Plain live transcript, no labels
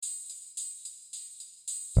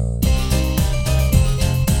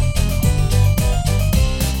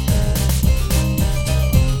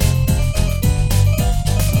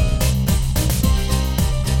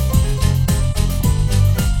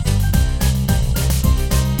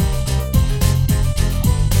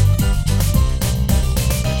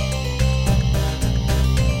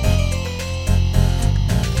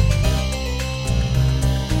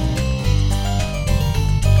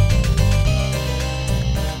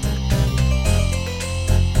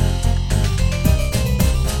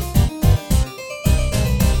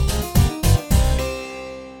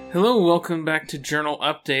Hello, welcome back to Journal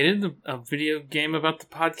Updated, a video game about the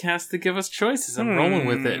podcast that give us choices. I'm rolling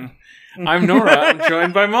with it. I'm Nora. I'm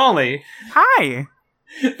joined by Molly. Hi.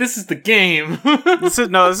 This is the game. This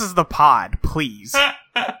is the pod, please.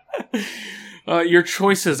 Your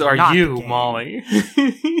choices are Not you, the game. Molly.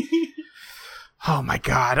 Oh my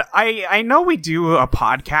god. I know we do a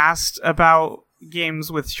podcast about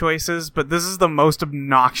games with choices, but this is the most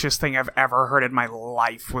obnoxious thing I've ever heard in my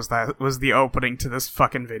life was the opening to this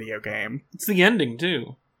fucking video game. It's the ending,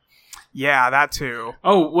 too. Yeah, that too.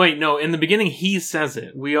 Oh, wait, no. In the beginning, he says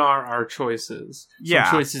it. We are our choices. Yeah.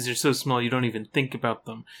 Some choices are so small you don't even think about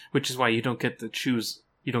them, which is why you don't get to choose.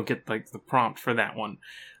 You don't get, like, the prompt for that one.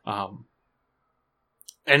 And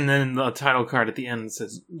then the title card at the end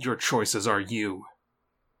says, "Your choices are you."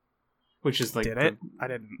 Which is like... Did it? I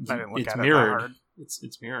didn't look it's at mirrored. it that hard.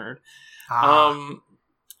 It's mirrored. Ah.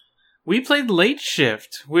 We played Late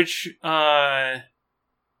Shift, which I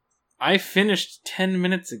finished 10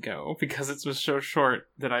 minutes ago because it was so short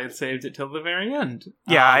that I had saved it till the very end.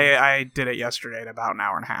 Yeah, I did it yesterday in about an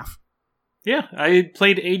hour and a half. Yeah, I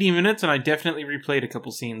played 80 minutes and I definitely replayed a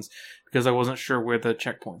couple scenes because I wasn't sure where the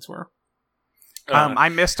checkpoints were. I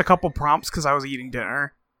missed a couple prompts because I was eating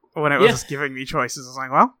dinner when it was giving me choices. I was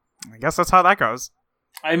like, well, I guess that's how that goes.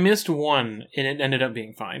 I missed one, and it ended up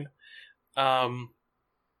being fine.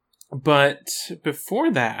 But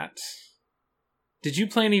before that, did you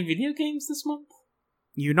play any video games this month?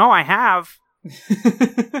 You know I have.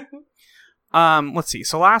 Let's see.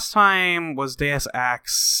 So last time was Deus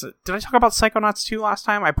Ex. Did I talk about Psychonauts 2 last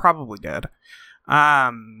time? I probably did.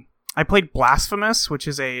 I played Blasphemous, which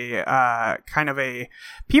is a kind of a...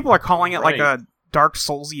 People are calling it like a Dark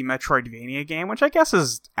Soulsy Metroidvania game, which I guess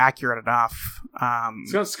is accurate enough.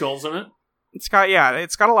 It's got skulls in it. It's got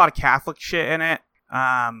a lot of Catholic shit in it.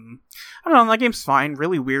 I don't know, that game's fine.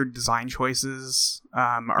 Really weird design choices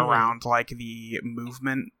around like the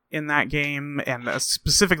movement in that game, and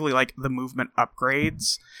specifically like the movement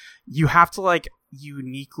upgrades. You have to like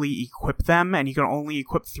uniquely equip them, and you can only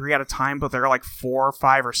equip 3 at a time, but there are like 4,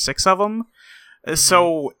 5, or 6 of them.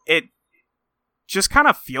 So it just kind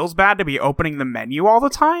of feels bad to be opening the menu all the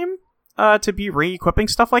time to be re-equipping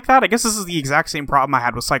stuff like that. I guess this is the exact same problem I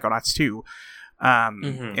had with Psychonauts 2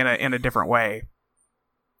 in a different way.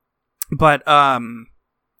 But how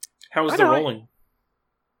was the rolling?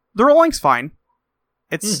 The rolling's fine.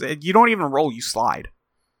 It's you don't even roll, you slide.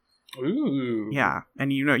 Ooh. Yeah,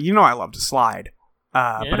 and you know I love to slide.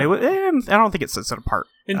 But I don't think it sets it apart.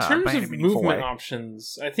 In terms by any of meaningful movement way.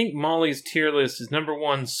 options, I think Molly's tier list is number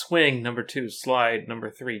 1, swing, number 2, slide,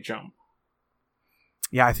 number 3, jump.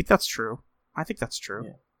 Yeah, I think that's true.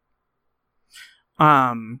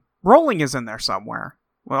 Yeah. Rolling is in there somewhere.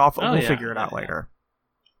 Well, we'll figure it out later.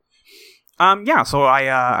 So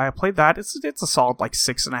I played that. It's a solid like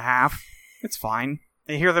 6.5. It's fine.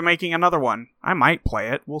 I hear they're making another one. I might play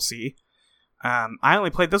it. We'll see. I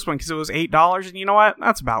only played this one because it was $8, and you know what?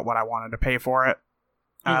 That's about what I wanted to pay for it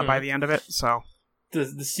by the end of it. So the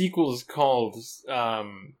sequel is called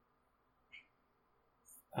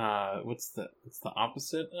what's the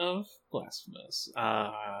opposite of Blasphemous?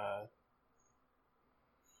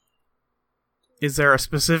 Is there a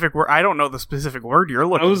specific word? I don't know the specific word you're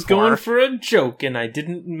looking for. I was going for a joke, and I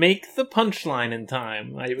didn't make the punchline in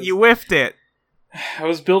time. You whiffed it. I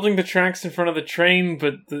was building the tracks in front of the train,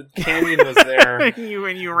 but the canyon was there. And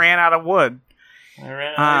you ran out of wood. I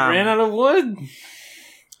ran out of wood.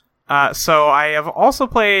 So I have also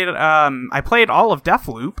played. I played all of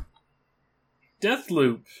Deathloop.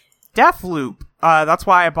 Deathloop. That's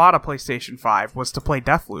why I bought a PlayStation 5, was to play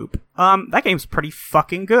Deathloop. That game's pretty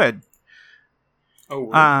fucking good. Oh.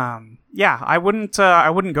 Really? Yeah. I wouldn't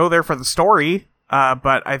go there for the story.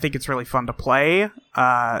 But I think it's really fun to play.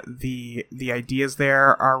 The ideas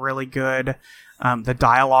there are really good. The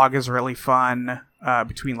dialogue is really fun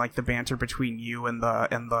between like the banter between you and the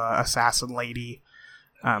assassin lady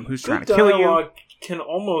who's trying to kill you. Dialogue can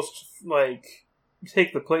almost like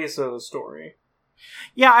take the place of the story.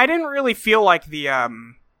 Yeah, I didn't really feel like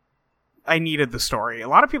I needed the story. A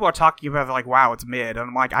lot of people are talking about like, wow, it's mid, and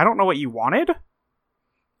I'm like, I don't know what you wanted.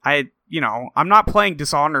 I'm not playing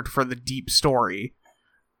Dishonored for the deep story.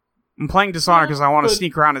 I'm playing Dishonored because I want to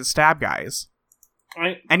sneak around and stab guys.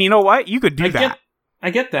 And you know what? You could do that. I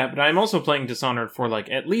get that, but I'm also playing Dishonored for like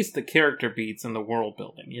at least the character beats and the world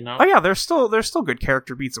building, you know? Oh yeah, there's still good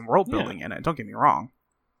character beats and world building in it. Don't get me wrong.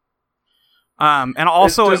 And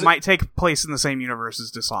also it might take place in the same universe as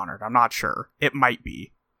Dishonored. I'm not sure. It might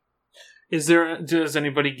be. Does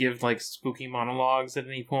anybody give like spooky monologues at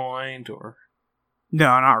any point, or?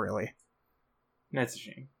 No, not really. That's a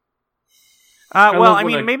shame. Well, I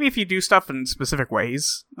mean, maybe if you do stuff in specific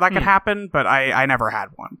ways, that could happen, but I never had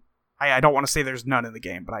one. I don't want to say there's none in the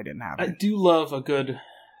game, but I didn't have it. I do love a good,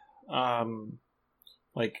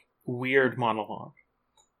 weird monologue.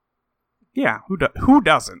 Yeah, who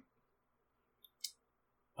doesn't?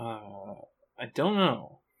 I don't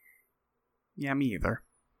know. Yeah, me either.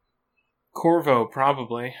 Corvo,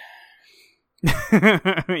 probably.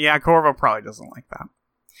 Yeah, Corvo probably doesn't like that.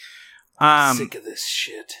 I'm sick of this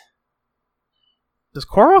shit. Does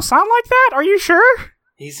Corvo sound like that? Are you sure?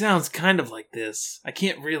 He sounds kind of like this. I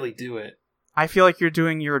can't really do it. I feel like you're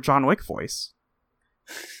doing your John Wick voice.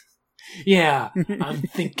 Yeah, I'm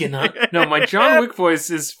thinking... No, my John Wick voice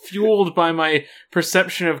is fueled by my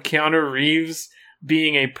perception of Keanu Reeves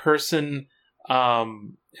being a person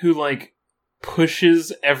who, like,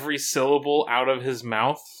 pushes every syllable out of his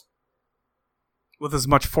mouth. With as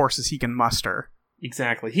much force as he can muster.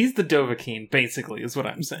 Exactly. He's the Dovahkiin, basically, is what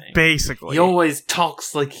I'm saying. Basically. He always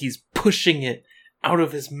talks like he's pushing it out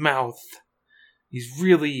of his mouth. He's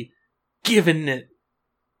really giving it.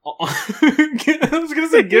 I was going to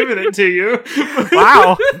say giving it to you.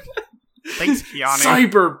 Wow. Thanks, Keanu.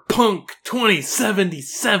 Cyberpunk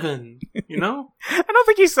 2077. You know? I don't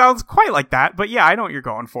think he sounds quite like that, but yeah, I know what you're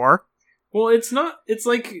going for. Well, it's not. It's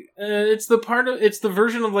like it's the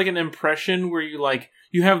version of like an impression where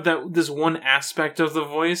you have this one aspect of the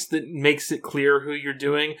voice that makes it clear who you're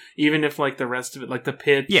doing, even if like the rest of it, like the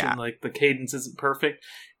pitch and like the cadence isn't perfect.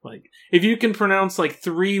 Like if you can pronounce like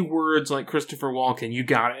 3 words like Christopher Walken, you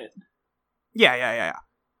got it. Yeah.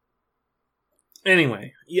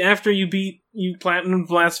 Anyway, after you platinum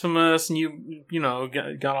Blasphemous and you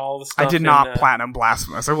got all the stuff. I did not platinum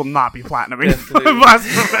Blasphemous. I will not be platinuming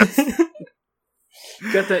Blasphemous.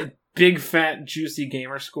 Got that big fat juicy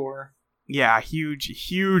gamer score. Yeah,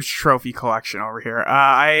 huge trophy collection over here.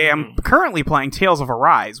 I am currently playing Tales of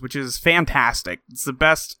Arise, which is fantastic. It's the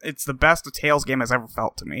best a Tales game has ever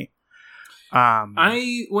felt to me.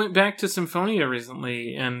 I went back to Symphonia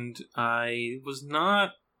recently, and I was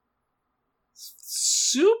not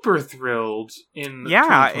super thrilled in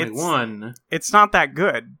 2021. It's not that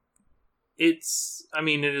good. It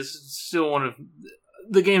is still one of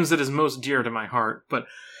the games that is most dear to my heart, but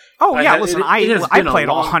listen, I played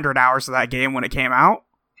all 100 hours of that game when it came out.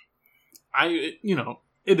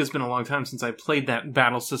 It has been a long time since I played that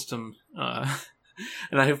battle system, and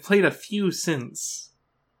I have played a few since.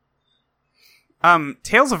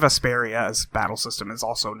 Tales of Vesperia's battle system is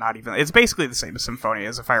also not even... It's basically the same as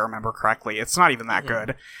Symphonia's, if I remember correctly. It's not even that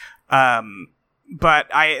good. But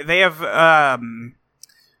they have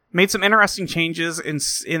made some interesting changes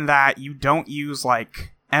in that you don't use,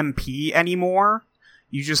 like, MP anymore.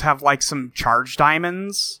 You just have, like, some charge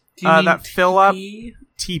diamonds that fill up.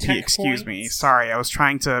 TP, excuse me. Sorry, I was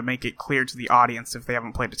trying to make it clear to the audience, if they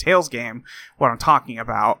haven't played a Tales game, what I'm talking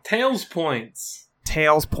about. Tales points.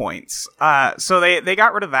 So they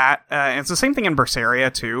got rid of that. And it's the same thing in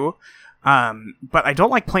Berseria, too. But I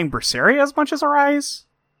don't like playing Berseria as much as Arise.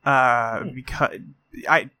 Because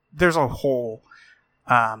there's a whole...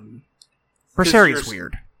 Berseria's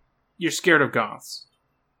weird. You're scared of goths.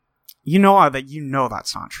 You know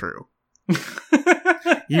that's not true.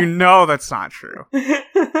 You know that's not true.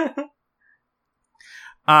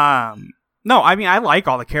 No, I mean, I like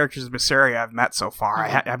all the characters of Berseria I've met so far.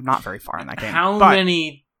 I'm not very far in that game. How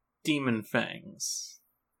many demon fangs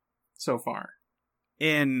so far?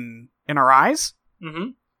 In Arise? Mm-hmm.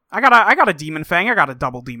 I got a demon fang. I got a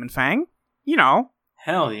double demon fang. You know.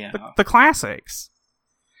 Hell yeah. The classics.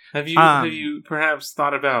 Have you perhaps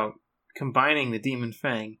thought about combining the demon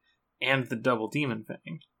fang and the double demon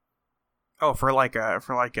fang? Oh, for like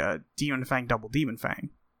a demon fang, double demon fang.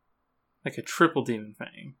 Like a triple demon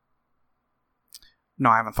fang. No,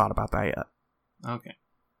 I haven't thought about that yet. Okay.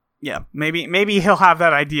 Yeah, maybe he'll have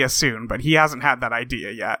that idea soon, but he hasn't had that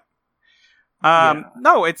idea yet.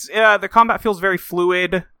 No, it's the combat feels very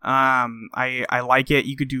fluid. I like it.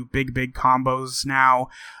 You could do big combos now.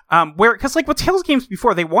 Because like with Tales games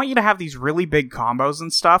before, they want you to have these really big combos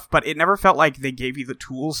and stuff, but it never felt like they gave you the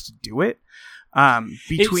tools to do it.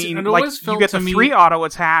 Between like you get the 3 auto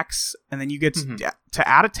attacks, and then you get to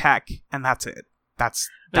add a tech, and that's it.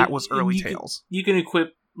 That was early Tales. You can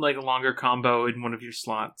equip like a longer combo in one of your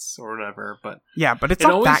slots or whatever, but yeah, but it's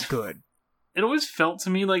not that good. It always felt to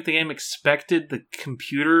me like the game expected the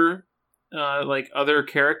computer, like other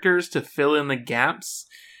characters, to fill in the gaps,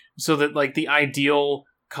 so that like the ideal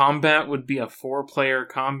combat would be a 4-player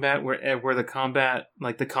combat where the combat,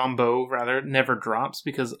 like the combo rather, never drops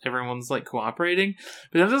because everyone's like cooperating.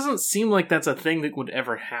 But that doesn't seem like that's a thing that would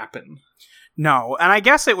ever happen. No, and I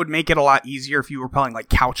guess it would make it a lot easier if you were playing like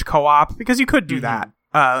couch co-op, because you could do that.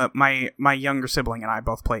 my younger sibling and I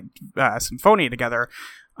both played Symphonia together,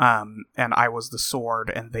 and I was the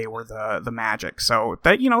sword and they were the magic. So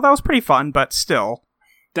that that was pretty fun, but still,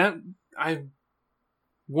 that I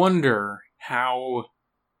wonder how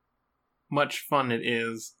much fun it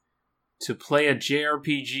is to play a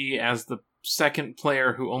JRPG as the second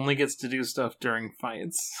player who only gets to do stuff during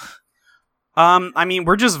fights. I mean,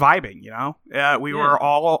 we're just vibing, we were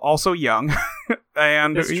all also young,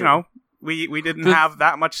 and we didn't have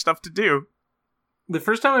that much stuff to do. The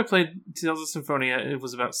first time I played Tales of Symphonia, it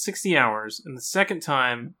was about 60 hours, and the second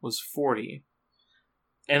time was 40.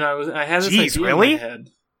 And I had this idea in my head.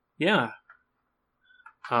 Yeah.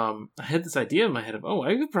 I had this idea in my head of,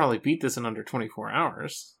 I could probably beat this in under 24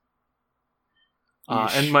 hours.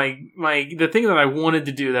 And the thing that I wanted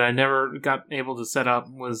to do that I never got able to set up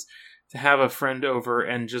was to have a friend over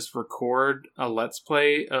and just record a Let's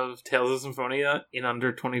Play of Tales of Symphonia in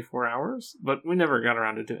under 24 hours, but we never got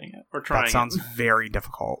around to doing it, or trying it. That sounds very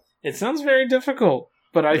difficult. It sounds very difficult,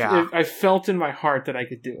 but I felt in my heart that I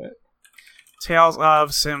could do it. Tales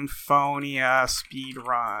of Symphonia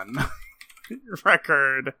speedrun.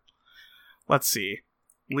 Record. Let's see.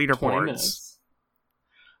 Leaderboards.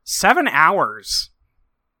 7 hours.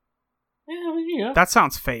 Yeah, yeah. That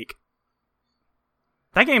sounds fake.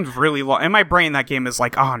 That game's really long. In my brain, that game is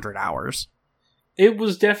like 100 hours. It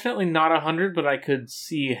was definitely not 100, but I could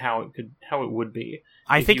see how it would be.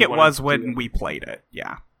 I think it was when we played it.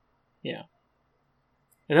 Yeah. Yeah.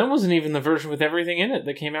 And that wasn't even the version with everything in it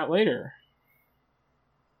that came out later.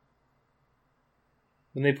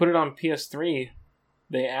 When they put it on PS3,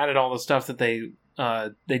 they added all the stuff that they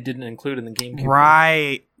didn't include in the GameCube.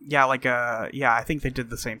 Right. Yeah, I think they did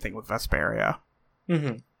the same thing with Vesperia.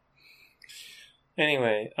 Mm-hmm.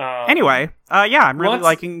 Anyway, I'm really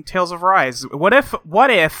liking Tales of Arise. What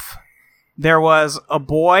if there was a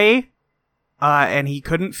boy, and he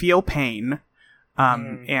couldn't feel pain,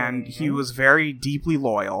 and he was very deeply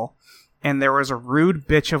loyal, and there was a rude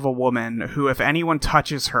bitch of a woman who, if anyone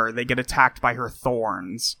touches her, they get attacked by her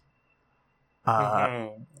thorns,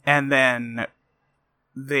 and then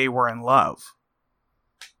they were in love.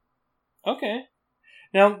 Okay.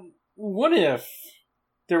 Now, what if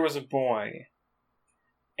there was a boy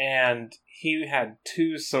and he had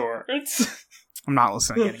 2 swords? I'm not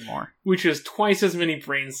listening anymore. Which is twice as many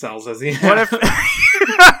brain cells as he had.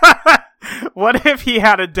 What if he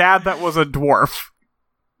had a dad that was a dwarf?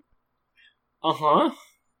 Uh-huh.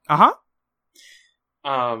 Uh-huh.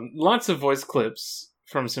 Lots of voice clips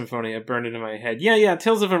from Symphonia burned into my head. Yeah,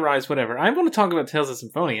 Tales of Arise, whatever. I want to talk about Tales of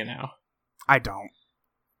Symphonia now. I don't.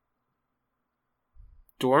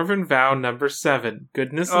 Dwarven Vow number 7.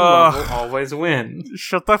 Goodness and love will always win.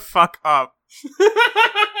 Shut the fuck up.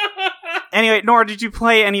 Anyway, Nora, did you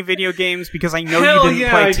play any video games? Because I know you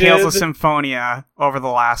didn't play Tales of Symphonia over the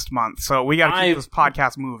last month, so we gotta keep this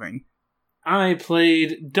podcast moving. I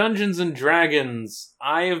played Dungeons & Dragons,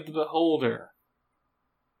 Eye of the Beholder.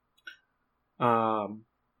 Now,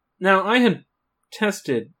 I had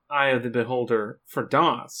tested Eye of the Beholder for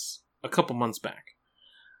DOS a couple months back.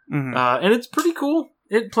 Mm-hmm. And it's pretty cool.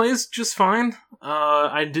 It plays just fine.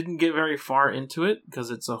 I didn't get very far into it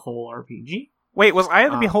because it's a whole RPG. Wait, was Eye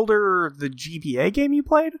of the Beholder the GBA game you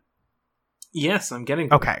played? Yes, I'm getting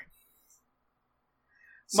to Okay. it.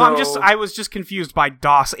 Well, I was just confused by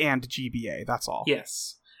DOS and GBA, that's all.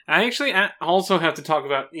 Yes. I actually also have to talk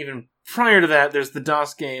about, even prior to that, there's the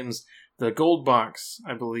DOS games, the Gold Box,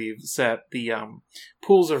 I believe, set, the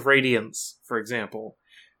Pools of Radiance, for example.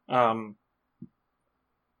 Both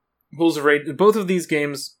of these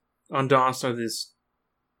games on DOS are this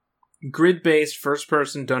grid-based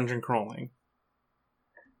first-person dungeon crawling.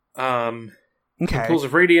 Okay. Pools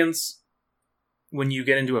of Radiance, when you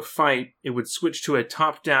get into a fight, it would switch to a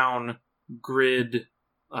top-down grid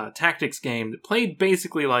tactics game that played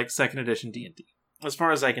basically like 2nd edition D&D, as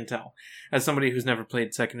far as I can tell, as somebody who's never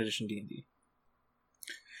played 2nd edition D&D.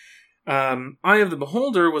 Eye of the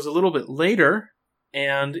Beholder was a little bit later,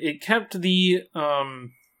 and it kept the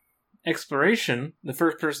exploration, the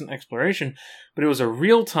first-person exploration, but it was a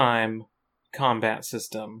real-time combat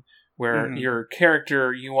system where your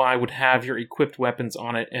character UI would have your equipped weapons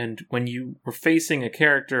on it, and when you were facing a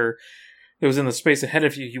character that was in the space ahead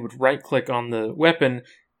of you, you would right-click on the weapon,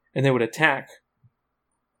 and they would attack.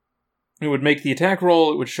 It would make the attack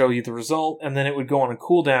roll, it would show you the result, and then it would go on a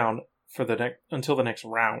cooldown for until the next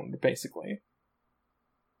round, basically.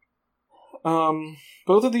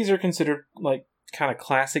 Both of these are considered, like, kind of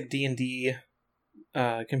classic D&D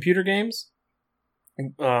computer games.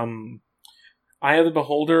 Eye of the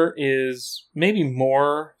Beholder is maybe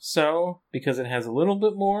more so because it has a little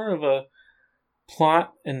bit more of a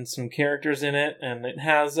plot and some characters in it, and it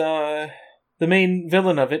has the main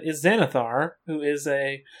villain of it is Xanathar, who is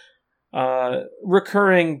a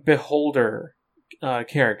recurring beholder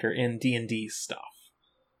character in D&D stuff.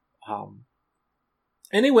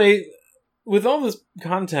 Anyway, with all this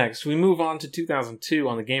context, we move on to 2002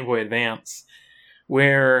 on the Game Boy Advance,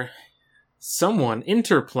 where someone,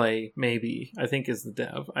 Interplay maybe, I think is the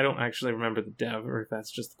dev, I don't actually remember the dev, or if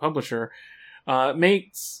that's just the publisher,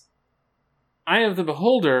 makes Eye of the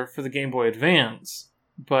Beholder for the Game Boy Advance,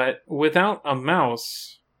 but without a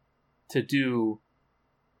mouse to do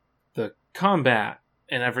the combat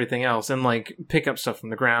and everything else, and like pick up stuff from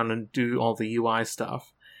the ground and do all the UI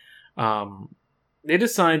stuff. They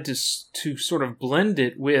decide to sort of blend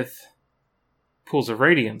it with Pools of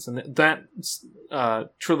Radiance and that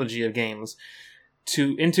trilogy of games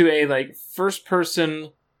into a like first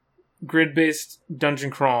person grid based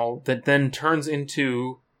dungeon crawl that then turns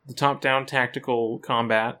into the top down tactical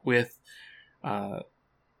combat with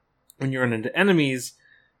when you run into enemies,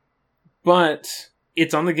 but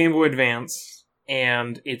it's on the Game Boy Advance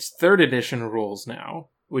and it's 3rd edition rules now,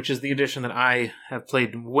 which is the edition that I have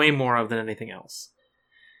played way more of than anything else.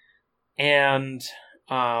 And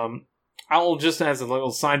I'll just, as a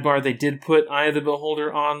little sidebar, they did put Eye of the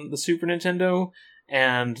Beholder on the Super Nintendo,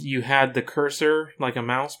 and you had the cursor like a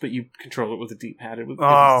mouse, but you control it with a D-pad.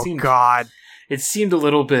 God. It seemed a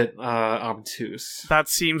little bit obtuse. That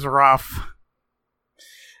seems rough.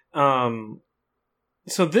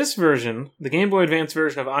 So this version, the Game Boy Advance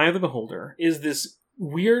version of Eye of the Beholder, is this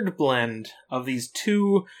weird blend of these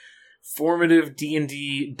two formative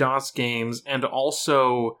D&D DOS games, and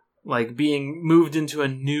also like being moved into a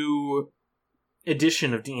new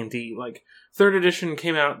edition of D&D. Like 3rd edition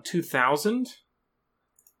came out in 2000.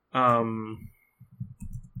 I don't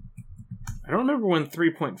remember when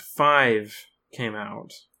 3.5 came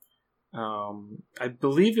out. I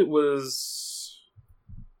believe it was...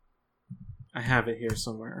 I have it here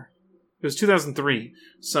somewhere. It was 2003.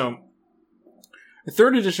 So the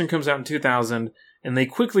 3rd edition comes out in 2000, and they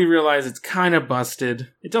quickly realize it's kind of busted.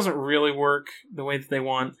 It doesn't really work the way that they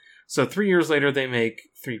want. So 3 years later, they make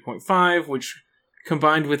 3.5, which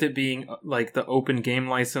combined with it being like the open game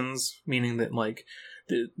license, meaning that like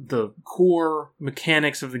the core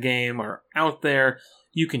mechanics of the game are out there.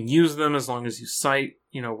 You can use them as long as you cite,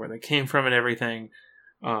 where they came from and everything.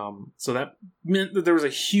 So that meant that there was a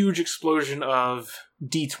huge explosion of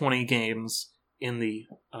D20 games in the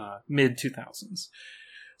mid 2000s.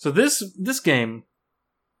 So this game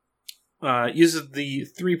uses the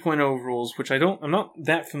 3.0 rules, which I'm not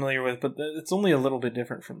that familiar with, but it's only a little bit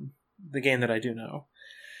different from the game that I do know.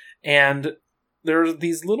 And there are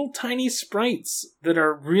these little tiny sprites that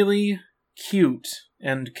are really cute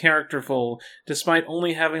and characterful, despite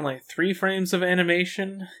only having like 3 frames of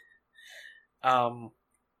animation.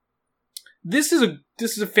 This is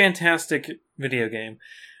a fantastic video game.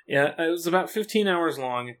 Yeah, it was about 15 hours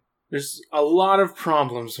long. There's a lot of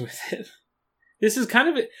problems with it. This is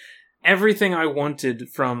kind of everything I wanted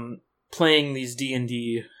from playing these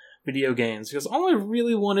D&D video games, because all I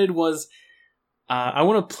really wanted was I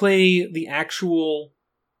want to play the actual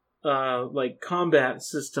like combat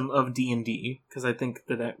system of D&D, because I think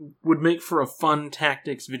that would make for a fun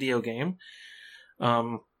tactics video game.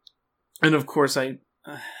 And of course I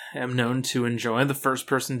am known to enjoy the first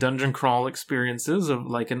person dungeon crawl experiences of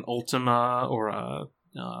like an Ultima or a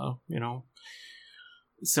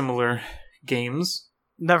similar games.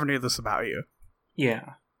 Never knew this about you.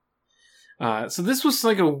 Yeah. So this was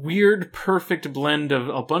like a weird, perfect blend of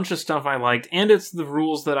a bunch of stuff I liked, and it's the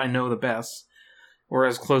rules that I know the best, or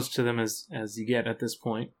as close to them as you get at this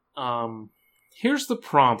point. Here's the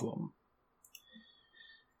problem.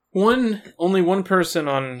 Only one person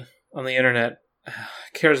on the internet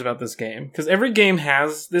cares about this game, because every game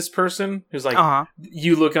has this person who's like,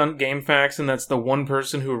 you look on GameFAQs, and that's the one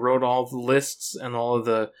person who wrote all the lists and all of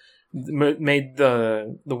the made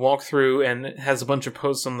the walkthrough and has a bunch of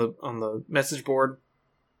posts on the message board.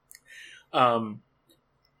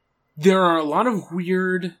 There are a lot of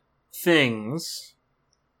weird things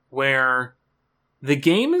where the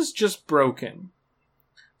game is just broken.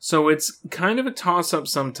 So it's kind of a toss-up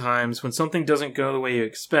sometimes when something doesn't go the way you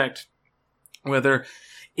expect. Whether,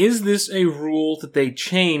 is this a rule that they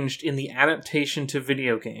changed in the adaptation to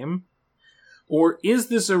video game? Or is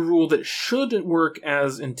this a rule that should work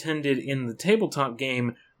as intended in the tabletop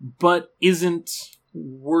game, but isn't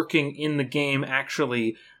working in the game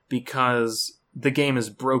actually because the game is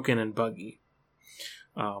broken and buggy?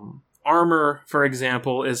 Armor, for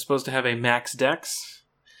example, is supposed to have a max dex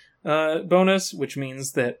bonus, which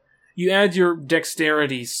means that you add your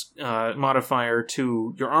dexterity modifier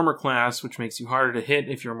to your armor class, which makes you harder to hit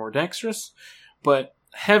if you're more dexterous. But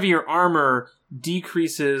heavier armor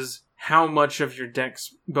decreases how much of your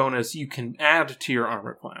dex bonus you can add to your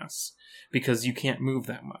armor class, because you can't move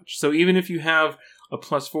that much. So even if you have a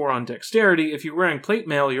 +4 on dexterity, if you're wearing plate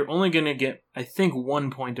mail, you're only going to get, I think, 1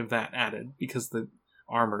 point of that added, because the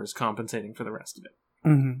armor is compensating for the rest of it.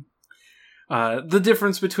 Mm-hmm. The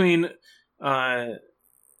difference between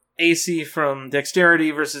AC from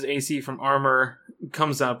dexterity versus AC from armor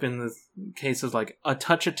comes up in the cases like a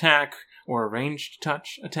touch attack or a ranged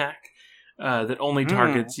touch attack that only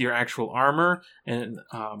targets your actual armor and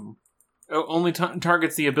only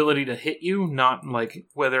targets the ability to hit you, not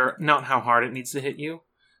how hard it needs to hit you.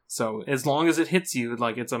 So as long as it hits you,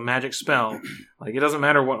 like it's a magic spell, like it doesn't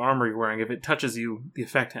matter what armor you're wearing. If it touches you, the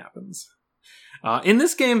effect happens. In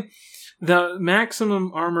this game, the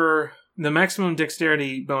maximum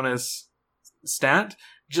dexterity bonus stat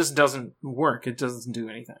just doesn't work. It doesn't do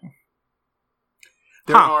anything.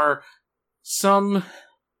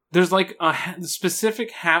 There's like a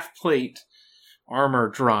specific half plate armor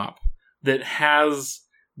drop that has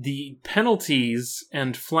the penalties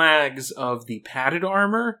and flags of the padded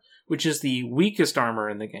armor, which is the weakest armor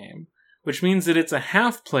in the game, which means that it's a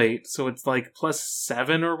half plate, so it's like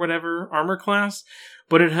 +7 or whatever armor class,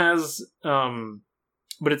 but it has,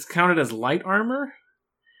 but it's counted as light armor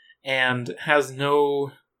and has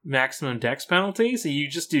no maximum dex penalty, so you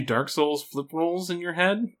just do Dark Souls flip rolls in your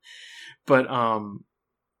head. But,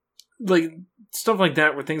 like, stuff like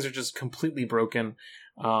that where things are just completely broken.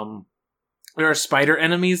 There are spider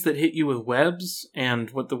enemies that hit you with webs,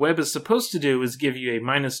 and what the web is supposed to do is give you a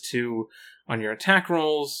 -2 on your attack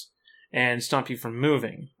rolls and stop you from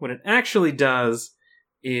moving. What it actually does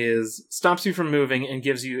is stops you from moving and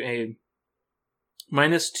gives you a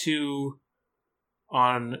 -2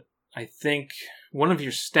 on, I think, one of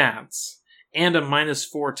your stats, and a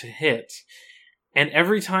 -4 to hit. And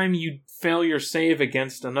every time you fail your save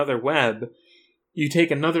against another web, you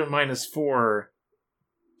take another -4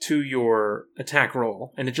 to your attack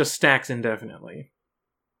roll, and it just stacks indefinitely.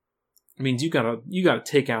 It means you gotta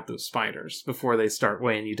take out those spiders before they start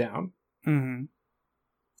weighing you down. Mm-hmm.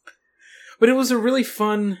 But it was a really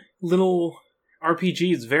fun little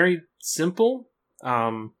RPG. It's very simple.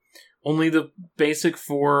 Only the basic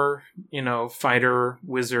 4, fighter,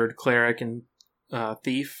 wizard, cleric, and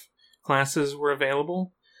thief classes were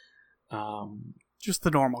available. Just the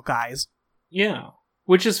normal guys. Yeah.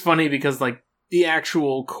 Which is funny because, like, the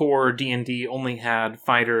actual core D&D only had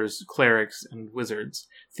fighters, clerics, and wizards.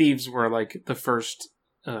 Thieves were, like, the first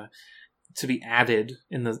to be added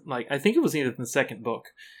in the, like, I think it was either in the second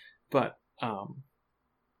book. But,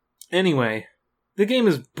 anyway, the game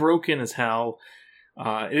is broken as hell.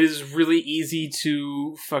 It is really easy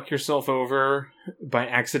to fuck yourself over by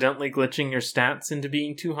accidentally glitching your stats into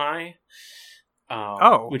being too high.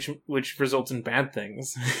 Which results in bad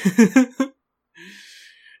things.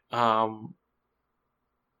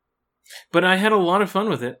 But I had a lot of fun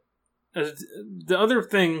with it. The other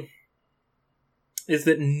thing is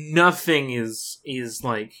that nothing is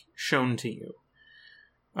like shown to you.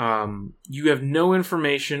 You have no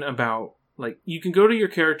information about, like, you can go to your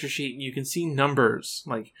character sheet and you can see numbers.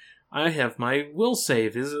 Like, I have my will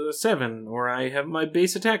save is a 7, or I have my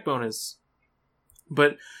base attack bonus.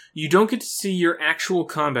 But you don't get to see your actual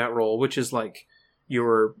combat roll, which is like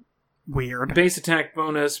your weird base attack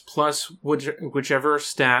bonus plus whichever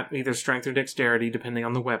stat, either strength or dexterity, depending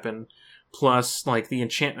on the weapon, plus like the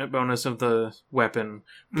enchantment bonus of the weapon,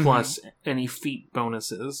 plus any feat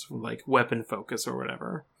bonuses, like weapon focus or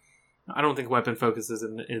whatever. I don't think weapon focus is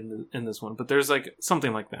in this one, but there's like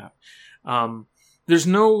something like that. There's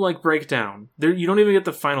no like breakdown. You don't even get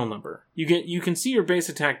the final number. You can see your base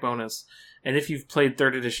attack bonus, and if you've played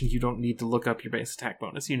 3rd edition, you don't need to look up your base attack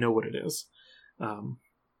bonus. You know what it is.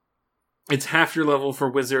 It's half your level for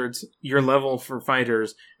wizards, your level for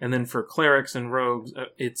fighters, and then for clerics and rogues,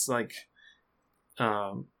 it's like,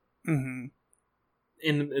 it's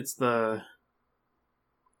the,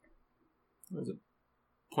 what is it,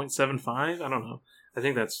 0.75? I don't know. I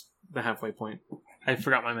think that's the halfway point. I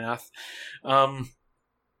forgot my math.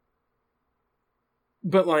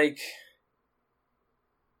 But like,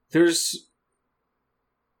 there's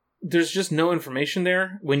just no information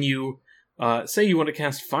there. When you say you want to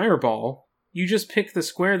cast Fireball, you just pick the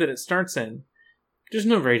square that it starts in. There's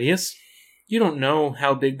no radius. You don't know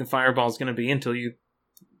how big the fireball is going to be until you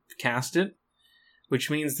cast it, which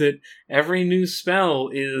means that every new spell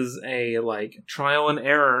is a like trial and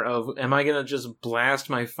error of, am I going to just blast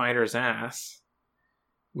my fighter's ass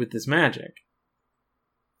with this magic?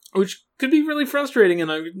 Which could be really frustrating,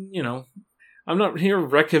 and I'm not here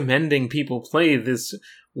recommending people play this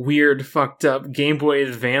weird, fucked up Game Boy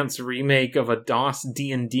Advance remake of a DOS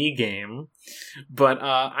D&D game, but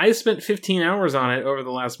I spent 15 hours on it over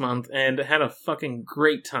the last month and had a fucking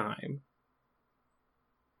great time.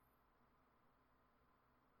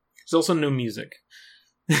 There's also no music.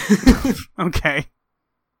 Okay.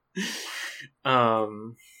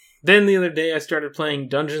 Then the other day I started playing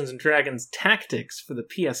Dungeons & Dragons Tactics for the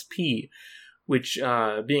PSP, which,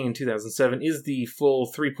 being in 2007, is the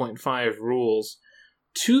full 3.5 rules,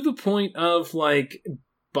 to the point of, like,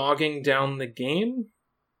 bogging down the game.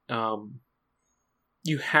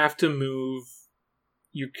 You have to move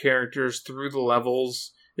your characters through the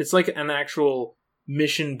levels. It's like an actual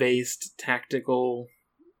mission-based tactical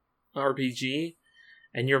RPG,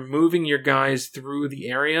 and you're moving your guys through the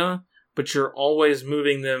area, but you're always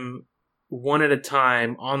moving them one at a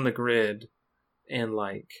time on the grid, and,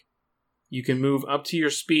 like, you can move up to your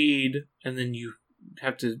speed, and then you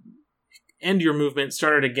have to end your movement,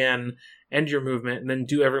 start it again, end your movement, and then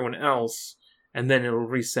do everyone else, and then it'll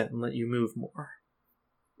reset and let you move more.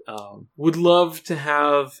 Would love to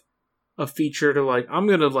have a feature to, like, I'm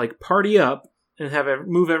gonna, like, party up and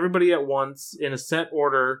move everybody at once in a set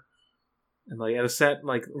order, and, like, at a set,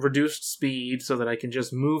 like, reduced speed, so that I can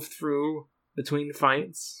just move through between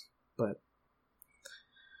fights. But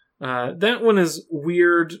that one is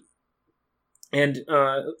weird, and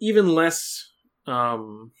even less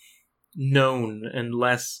known and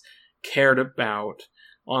less cared about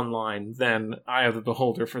online than Eye of the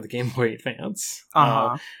Beholder for the Game Boy Advance.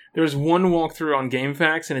 There's one walkthrough on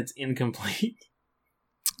GameFAQs, and it's incomplete.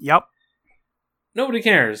 Yep. Nobody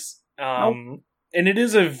cares. Nope. And it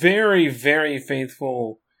is a very, very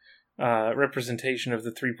faithful representation of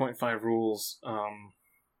the 3.5 rules,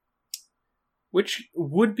 which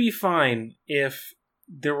would be fine if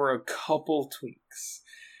there were a couple tweaks.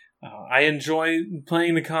 I enjoy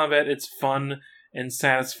playing the combat. It's fun and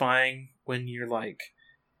satisfying when you're, like,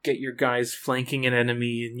 get your guys flanking an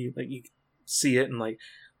enemy and you see it, and, like,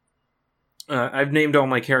 I've named all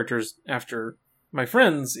my characters after my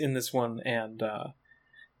friends in this one, and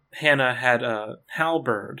Hannah had a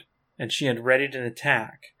halberd, and she had readied an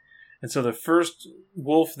attack. And so the first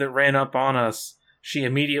wolf that ran up on us, she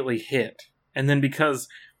immediately hit. And then because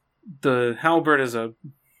the halberd is a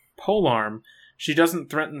polearm, she doesn't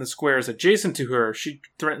threaten the squares adjacent to her, she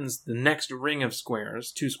threatens the next ring of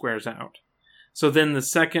squares, 2 squares out. So then the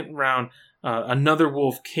second round, another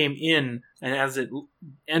wolf came in, and as it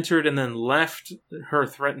entered and then left her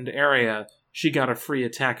threatened area, she got a free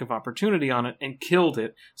attack of opportunity on it and killed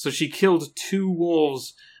it. So she killed 2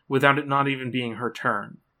 wolves without it not even being her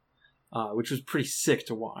turn, which was pretty sick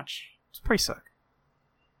to watch. It's pretty sick.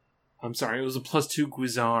 I'm sorry, it was a +2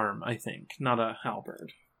 Guisarme, I think, not a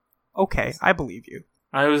halberd. Okay, I believe you.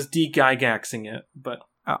 I was de-gygaxing it, but...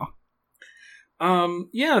 Oh.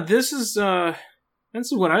 Yeah, this is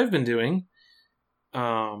what I've been doing.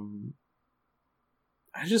 I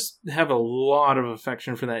just have a lot of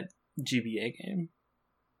affection for that GBA game.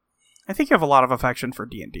 I think you have a lot of affection for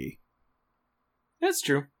D&D. That's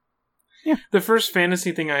true. Yeah. The first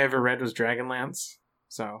fantasy thing I ever read was Dragonlance,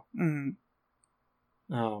 so...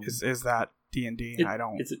 Is that D&D? I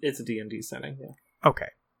don't... It's a D&D setting, yeah. Okay.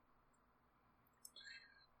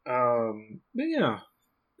 But yeah,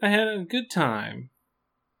 I had a good time.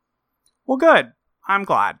 Well, good. I'm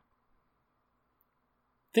glad.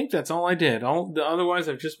 I think that's all I did. Otherwise,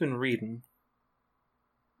 I've just been reading.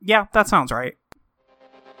 Yeah, that sounds right.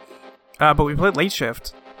 But we played Late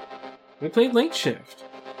Shift. We played Late Shift.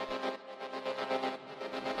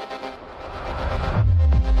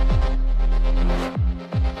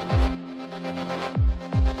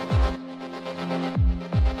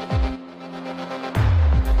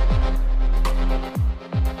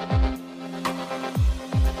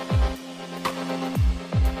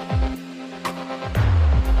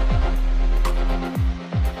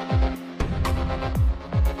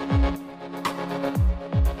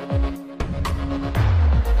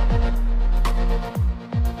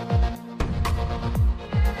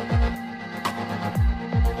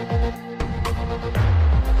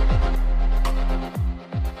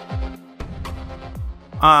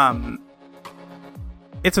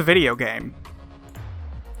 It's a video game.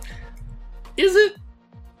 Is it?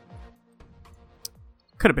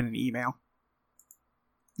 Could have been an email.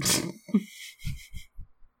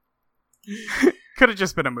 Could have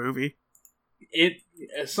just been a movie.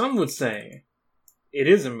 Some would say it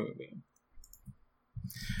is a movie.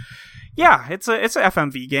 Yeah, it's a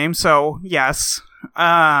FMV game, so yes.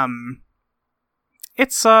 It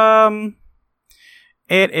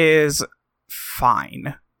is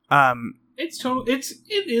fine.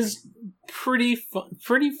 It is pretty fun.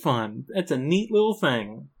 Pretty fun. It's a neat little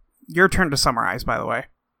thing. Your turn to summarize, by the way.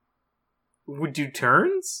 Would you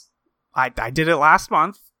turns? I did it last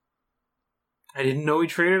month. I didn't know we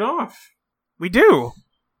traded off. We do.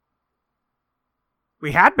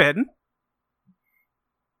 We had been.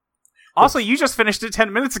 Also, you just finished it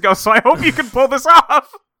 10 minutes ago, so I hope you can pull this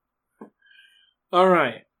off. All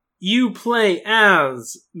right. You play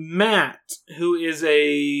as Matt, who is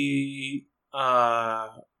a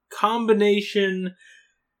combination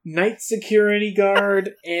night security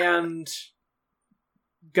guard and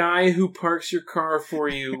guy who parks your car for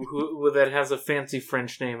you who that has a fancy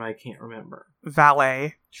French name I can't remember.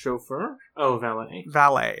 Valet. Chauffeur? Oh, valet.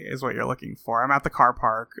 Valet is what you're looking for. I'm at the car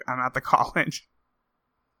park. I'm at the college.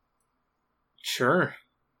 Sure.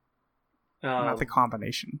 Not the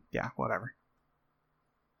combination. Yeah, whatever.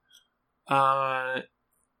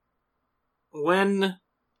 When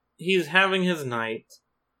he's having his night,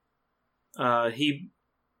 he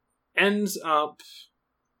ends up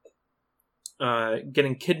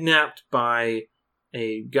getting kidnapped by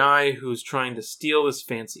a guy who's trying to steal this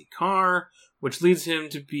fancy car, which leads him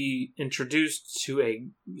to be introduced to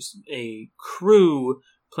a crew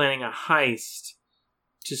planning a heist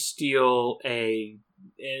to steal a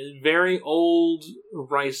very old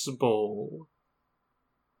rice bowl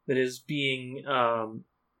that is being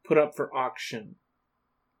put up for auction.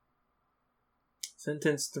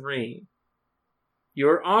 Sentence 3.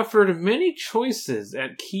 You're offered many choices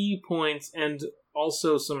at key points and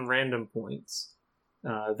also some random points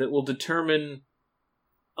that will determine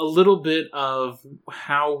a little bit of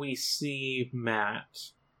how we see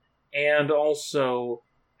Matt and also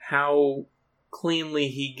how cleanly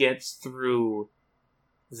he gets through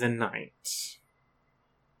the night.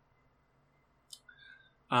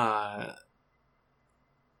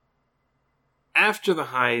 After the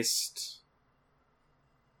heist,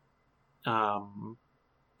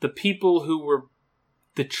 the people who were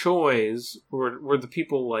the choice were the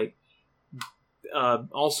people like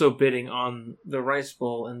also bidding on the rice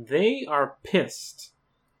bowl, and they are pissed.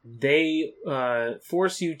 They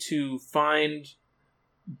force you to find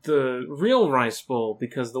the real rice bowl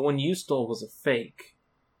because the one you stole was a fake,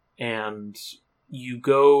 and you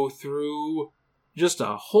go through just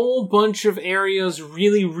a whole bunch of areas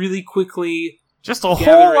really, really quickly. Just a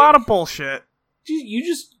whole lot of bullshit.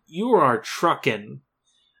 You are trucking.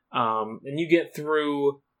 And you get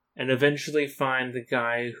through and eventually find the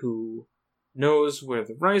guy who knows where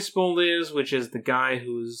the rice bowl is, which is the guy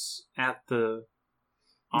who's at the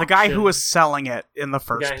auction. The guy who was selling it in the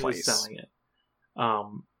first place. Who was selling it.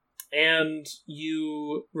 And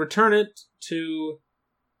you return it to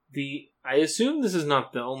I assume this is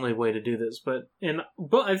not the only way to do this, but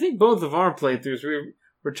I think both of our playthroughs, we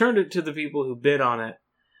returned it to the people who bid on it,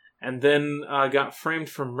 and then got framed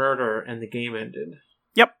for murder, and the game ended.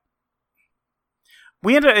 Yep.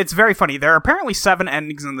 It's very funny. There are apparently 7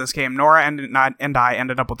 endings in this game. Nora and I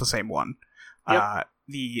ended up with the same one. Yep.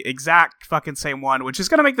 The exact fucking same one, which is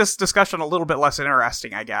going to make this discussion a little bit less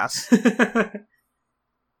interesting, I guess.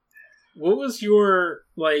 What was your,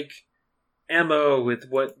 MO with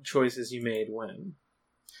what choices you made when?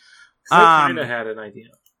 'Cause I kind of had an idea.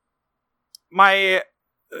 My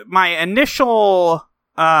initial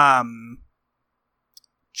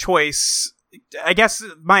choice, I guess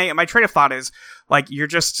my train of thought is, you're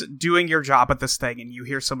just doing your job at this thing and you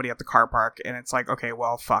hear somebody at the car park and it's like, okay,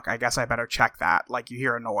 well, fuck, I guess I better check that. You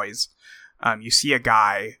hear a noise. You see a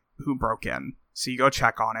guy who broke in. So you go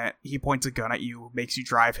check on it. He points a gun at you, makes you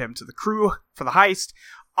drive him to the crew for the heist.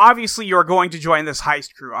 Obviously, you're going to join this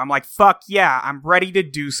heist crew. I'm like, fuck yeah, I'm ready to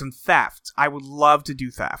do some theft. I would love to do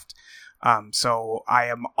theft. So I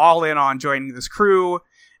am all in on joining this crew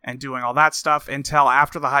and doing all that stuff until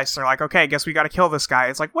after the heist, they're like, okay, I guess we gotta kill this guy.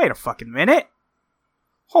 It's like, wait a fucking minute.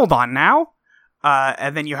 Hold on now.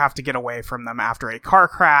 And then you have to get away from them after a car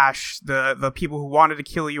crash. The people who wanted to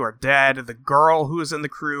kill you are dead. The girl who is in the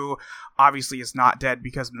crew obviously is not dead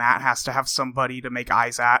because Matt has to have somebody to make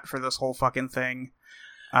eyes at for this whole fucking thing.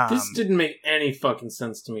 This didn't make any fucking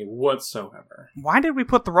sense to me whatsoever. Why did we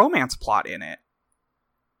put the romance plot in it?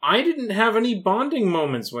 I didn't have any bonding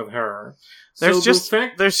moments with her. There's just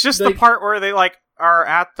the part where they are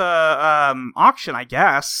at the auction, I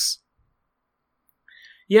guess.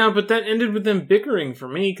 Yeah, but that ended with them bickering for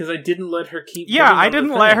me because I didn't let her keep. Yeah, I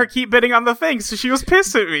didn't let her keep bidding on the thing, so she was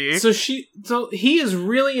pissed at me. So he is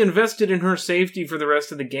really invested in her safety for the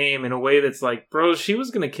rest of the game in a way that's like, bro, she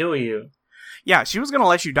was gonna kill you. Yeah, she was gonna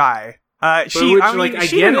let you die. She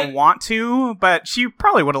didn't want to, but she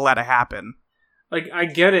probably would have let it happen. I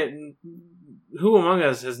get it. Who Among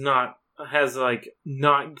Us has not has like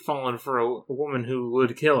not fallen for a woman who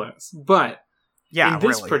would kill us. But in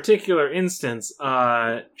this particular instance,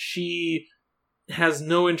 she has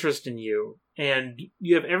no interest in you, and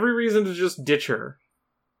you have every reason to just ditch her.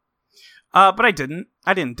 But I didn't.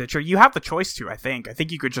 I didn't ditch her. You have the choice to, I think. I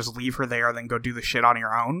think you could just leave her there and then go do the shit on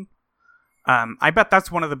your own. I bet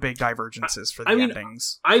that's one of the big divergences for the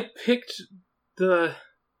endings. I picked the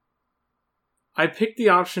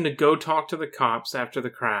option to go talk to the cops after the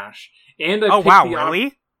crash. And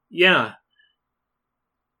really? Yeah.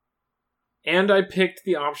 And I picked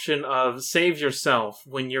the option of save yourself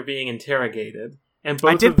when you're being interrogated. And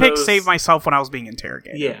both I did pick save myself when I was being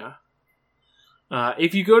interrogated. Yeah.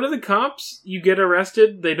 If you go to the cops, you get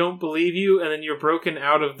arrested, they don't believe you, and then you're broken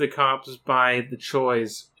out of the cops by the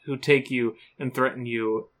Choys, who take you and threaten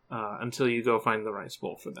you until you go find the rice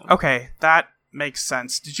bowl for them. Okay, that makes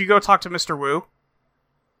sense. Did you go talk to Mr. Wu?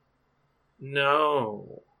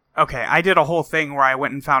 No. Okay, I did a whole thing where I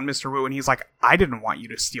went and found Mr. Wu, and he's like, I didn't want you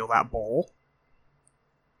to steal that bowl.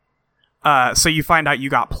 So you find out you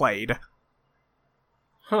got played.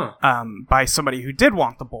 Huh. By somebody who did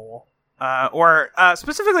want the bowl. Or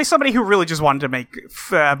specifically somebody who really just wanted to make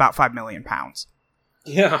about 5 million pounds.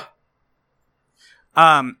 Yeah.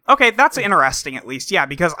 Okay, that's interesting at least. Yeah,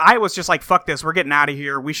 because I was just like, fuck this, we're getting out of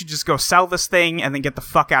here. We should just go sell this thing and then get the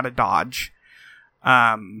fuck out of Dodge.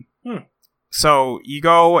 So you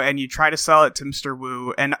go and you try to sell it to Mr.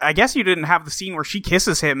 Wu, and I guess you didn't have the scene where she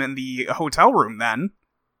kisses him in the hotel room then.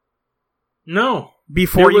 No.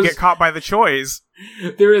 Before you get caught by the Choys.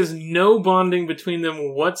 There is no bonding between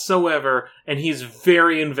them whatsoever, and he's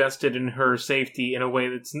very invested in her safety in a way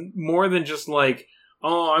that's more than just like,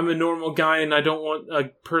 oh, I'm a normal guy and I don't want a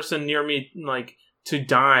person near me like to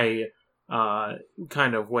die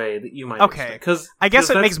kind of way that you might expect. Cause I guess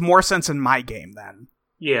it makes more sense in my game then.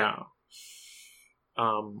 Yeah.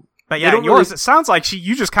 But yeah, in yours, it sounds like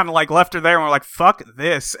you just kind of like left her there and were like, fuck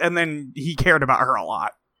this, and then he cared about her a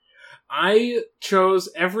lot. I chose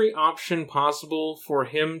every option possible for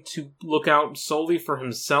him to look out solely for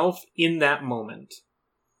himself in that moment.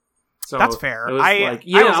 So that's fair. I'll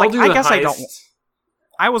do the heist.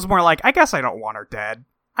 I was more like, I guess I don't want her dead.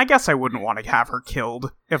 I guess I wouldn't want to have her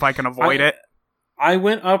killed if I can avoid it. I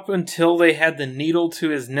went up until they had the needle to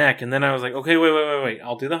his neck, and then I was like, okay, wait.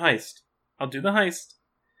 I'll do the heist.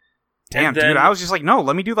 Damn, dude, I was just like, no,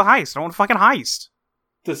 let me do the heist. I want to fucking heist.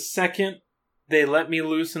 The second they let me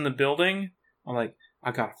loose in the building, I'm like,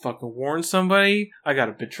 I gotta fucking warn somebody. I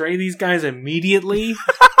gotta betray these guys immediately.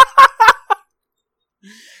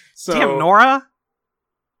 So, damn, Nora.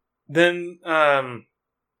 Then, the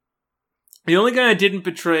only guy I didn't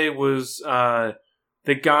betray was,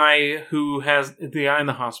 the guy who has the guy in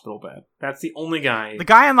the hospital bed. That's the only guy. The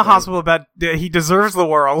guy in the hospital bed, he deserves the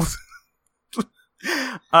world.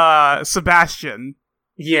 Sebastian.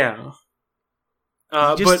 Yeah.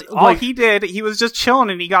 He did, he was just chilling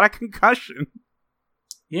and he got a concussion.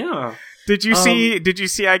 Yeah. Did you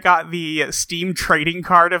see I got the Steam trading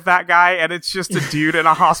card of that guy, and it's just a dude in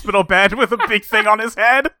a hospital bed with a big thing on his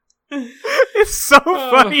head? It's so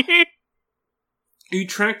funny. You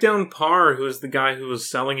track down Parr, who is the guy who was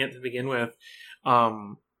selling it to begin with,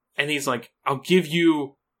 and he's like, I'll give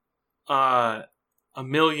you £1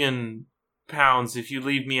 million if you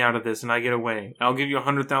leave me out of this and I get away. I'll give you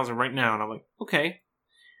 100,000 right now. And I'm like, okay.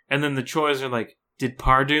 And then the Choys are like, did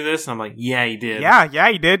Parr do this? And I'm like, yeah, he did.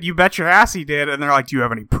 Yeah, he did. You bet your ass he did. And they're like, do you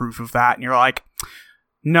have any proof of that? And you're like,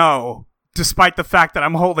 no, despite the fact that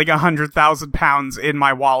I'm holding 100,000 pounds in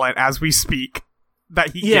my wallet as we speak that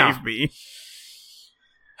he gave me.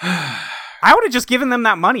 I would have just given them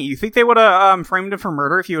that money. You think they would have framed him for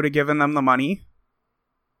murder if you would have given them the money?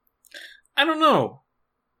 I don't know.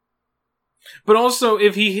 But also,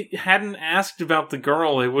 if he hadn't asked about the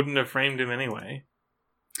girl, they wouldn't have framed him anyway.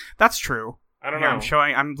 That's true. I don't know.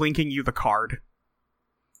 I'm linking you the card.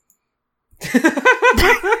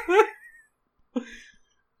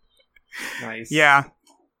 Nice. Yeah.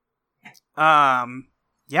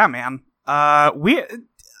 Yeah, man. I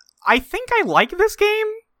think I like this game.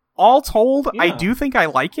 All told, yeah. I do think I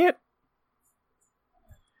like it.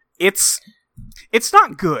 It's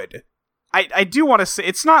not good. I do want to say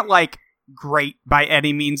it's not like great by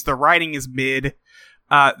any means. The writing is mid.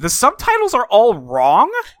 The subtitles are all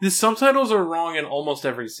wrong. The subtitles are wrong in almost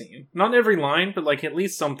every scene. Not every line, but like at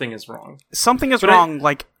least something is wrong. Something is wrong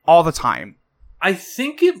like all the time. I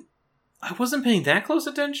wasn't paying that close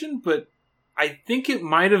attention, but I think it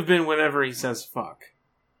might have been whenever he says fuck.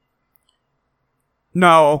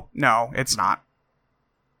 No, it's not.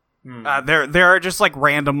 There are just like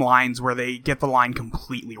random lines where they get the line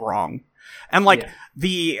completely wrong. And like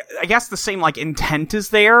I guess the same like intent is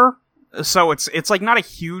there, so it's like not a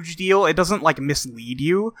huge deal. It doesn't like mislead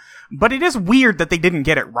you, but it is weird that they didn't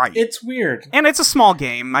get it right. It's weird. And it's a small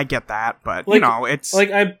game, I get that, but Like, it's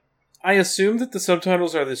like I assume that the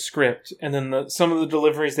subtitles are the script, and then some of the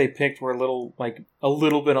deliveries they picked were a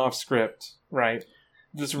little bit off script, right?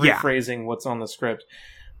 Just rephrasing what's on the script.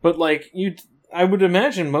 But like I would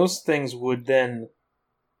imagine most things would then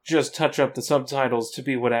just touch up the subtitles to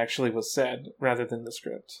be what actually was said rather than the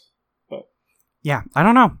script. But yeah, I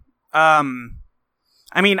don't know. I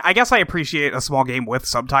mean, I guess I appreciate a small game with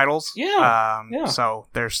subtitles. Yeah. So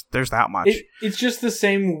there's that much. It's just the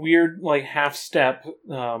same weird like half step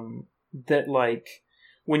that like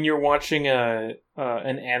when you're watching an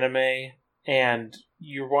anime and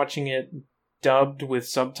you're watching it dubbed with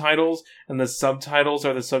subtitles, and the subtitles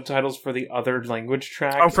are the subtitles for the other language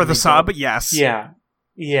track. Oh, for the sub? Yes. Yeah.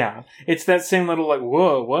 Yeah. It's that same little like,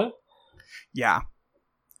 whoa, what? Yeah.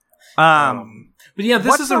 But yeah,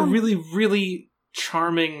 this is a really, really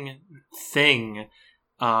charming thing,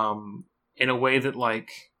 in a way that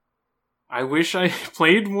like I wish I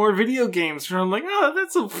played more video games where I'm like, oh,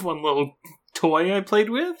 that's a fun little toy I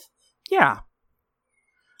played with. Yeah.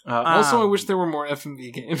 Also, I wish there were more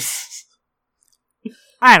FMV games.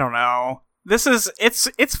 I don't know.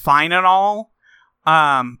 It's fine and all,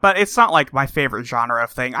 but it's not like my favorite genre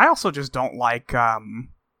of thing. I also just don't like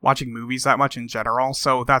watching movies that much in general,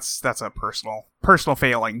 so that's a personal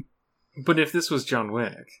failing. But if this was John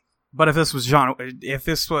Wick,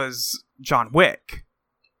 John Wick,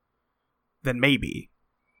 then maybe.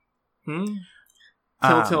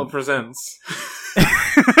 Telltale presents.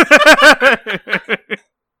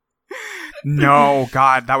 No,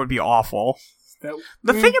 God, that would be awful.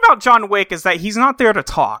 The thing about John Wick is that he's not there to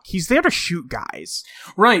talk. He's there to shoot guys.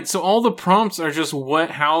 Right, so all the prompts are just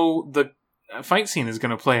how the fight scene is going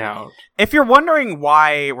to play out. If you're wondering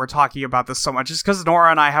why we're talking about this so much, it's because Nora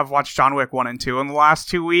and I have watched John Wick 1 and 2 in the last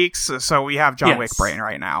 2 weeks, so we have John Wick brain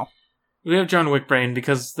right now. We have John Wick brain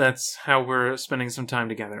because that's how we're spending some time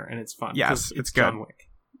together, and it's fun. Yes, it's good. John Wick.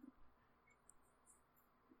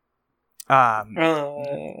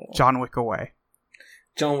 John Wick away.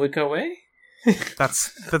 John Wick away?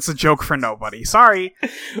 That's a joke for nobody. Sorry.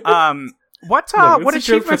 What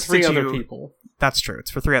achievements did you? Other people. That's true.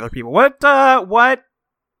 It's for 3 other people. What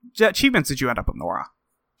achievements did you end up with, Nora?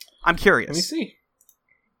 I'm curious. Let me see.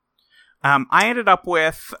 I ended up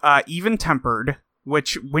with Even Tempered,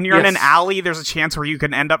 which when you're in an alley, there's a chance where you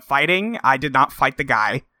can end up fighting. I did not fight the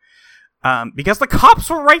guy because the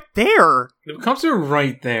cops were right there. The cops are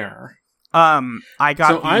right there. I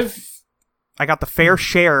got the Fair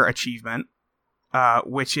Share achievement,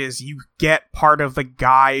 which is you get part of the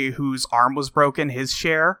guy whose arm was broken, his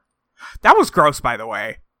share. That was gross, by the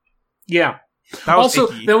way. Yeah. That was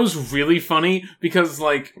icky. That was really funny because,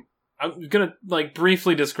 like, I'm gonna like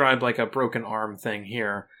briefly describe like a broken arm thing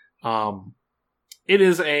here. It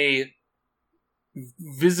is a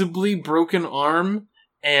visibly broken arm,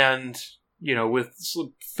 and with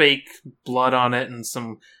some fake blood on it and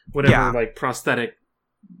some whatever like prosthetic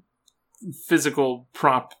physical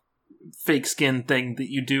prop fake skin thing that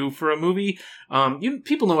you do for a movie.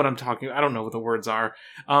 People know what I'm talking about. I don't know what the words are.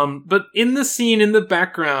 But in the scene in the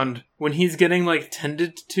background when he's getting like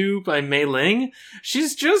tended to by Mei Ling,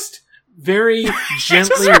 she's just very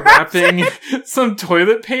gently wrapping some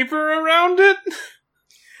toilet paper around it.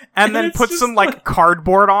 And then put some like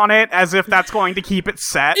cardboard on it as if that's going to keep it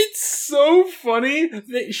set. It's so funny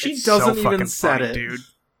that she doesn't even set it, dude.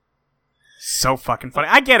 So fucking funny.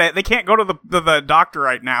 I get it. They can't go to the doctor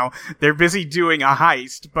right now. They're busy doing a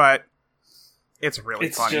heist, but it's really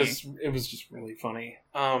funny. It was just really funny.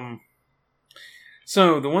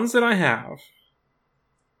 So the ones that I have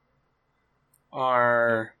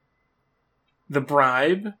are The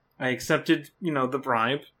Bribe. I accepted, the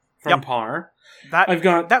bribe from Par.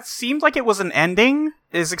 That seemed like it was an ending,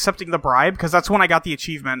 is accepting the bribe, because that's when I got the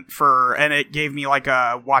achievement for, and it gave me like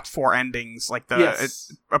a watch 4 endings, like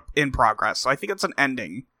in progress. So I think it's an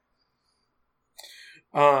ending.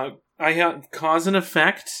 I got Cause and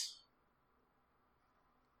Effect,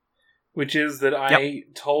 which is that I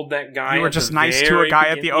told that guy you were just nice to a guy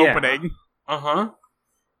at the opening.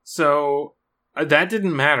 So that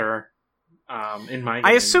didn't matter in my game.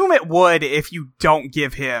 I assume it would if you don't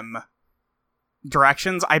give him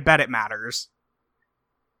directions. I bet it matters.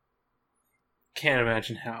 Can't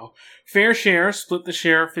imagine how. Fair Share, split the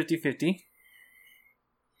share 50-50.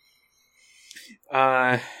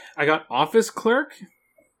 I got Office Clerk,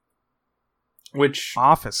 which...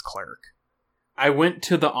 Office Clerk? I went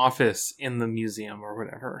to the office in the museum or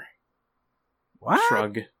whatever. What?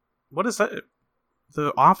 Shrug. What is that?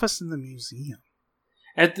 The office in the museum?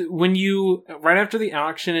 Right after the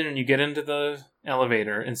auction and you get into the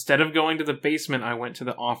elevator, instead of going to the basement, I went to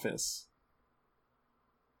the office.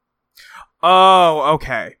 Oh,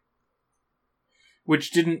 okay.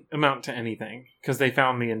 Which didn't amount to anything, because they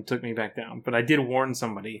found me and took me back down. But I did warn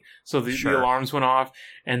somebody, so the alarms went off,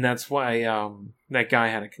 and that's why that guy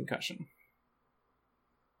had a concussion.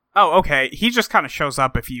 Oh, okay. He just kind of shows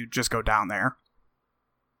up if you just go down there.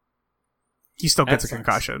 He still gets a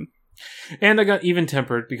concussion. And I got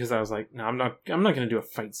even-tempered because I was like, no, I'm not going to do a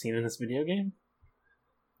fight scene in this video game.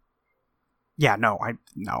 Yeah, no.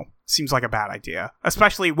 Seems like a bad idea.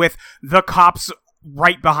 Especially with the cops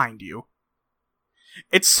right behind you.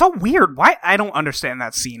 It's so weird. Why? I don't understand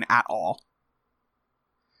that scene at all.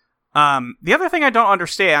 The other thing I don't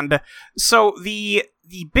understand, so the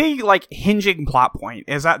big, like, hinging plot point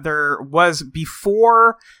is that there was,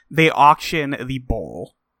 before they auction the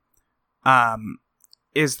bowl,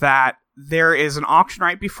 is that there is an auction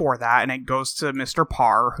right before that, and it goes to Mr.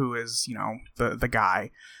 Parr, who is, the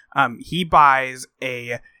guy. He buys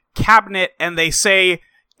a cabinet, and they say,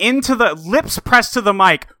 into the lips pressed to the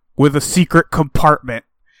mic, with a secret compartment.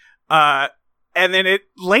 And then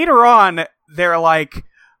later on, they're like,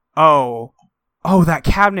 oh, that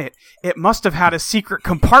cabinet, it must have had a secret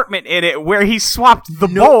compartment in it where he swapped the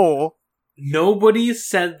bowl. Nobody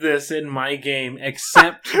said this in my game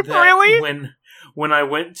except that really? When I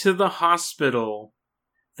went to the hospital,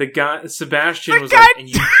 the guy, Sebastian was like, and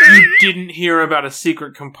you didn't hear about a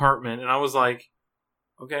secret compartment. And I was like,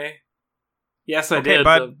 okay. Yes, I did.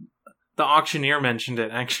 But the auctioneer mentioned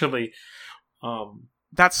it, actually.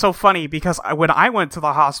 That's so funny, because when I went to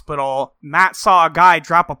the hospital, Matt saw a guy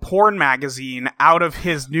drop a porn magazine out of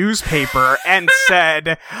his newspaper and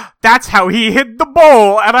said, that's how he hid the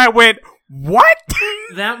bowl. And I went, what?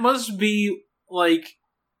 That must be, like,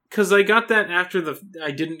 because I got that after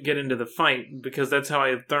I didn't get into the fight, because that's how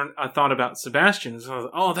I thought about Sebastian. So I was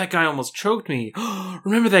like, oh, that guy almost choked me.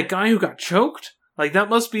 Remember that guy who got choked? Like, that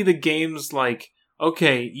must be the game's, like,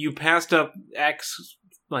 okay, you passed up X,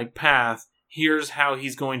 like, path. Here's how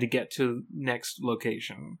he's going to get to next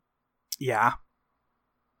location. Yeah.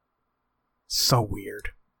 So weird.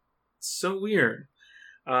 So weird.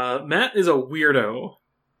 Matt is a weirdo.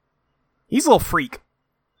 He's a little freak.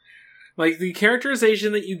 Like, the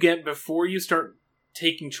characterization that you get before you start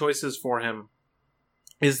taking choices for him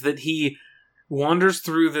is that he wanders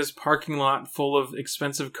through this parking lot full of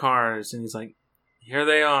expensive cars, and he's like, here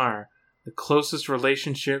they are, the closest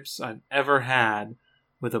relationships I've ever had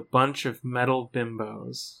with a bunch of metal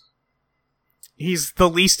bimbos. He's the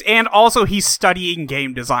least, and also he's studying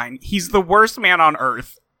game design. He's the worst man on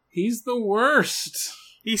earth. He's the worst.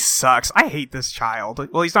 He sucks. I hate this child.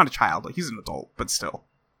 Well, he's not a child. He's an adult, but still.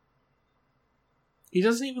 He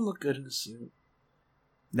doesn't even look good in a suit.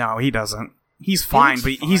 No, he doesn't. He's fine,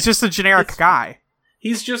 but he's just a generic guy.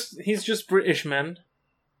 He's just British men.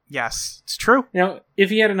 Yes, it's true. Now,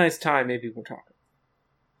 if he had a nice tie, maybe we're talking.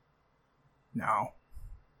 No.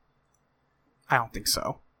 I don't think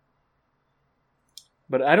so.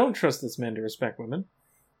 But I don't trust this man to respect women.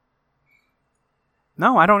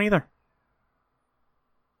 No, I don't either.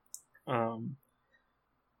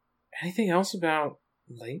 Anything else about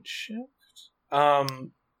Late Shift? I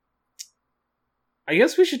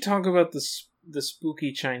guess we should talk about the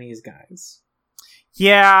spooky Chinese guys.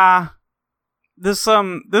 Yeah. This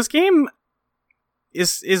game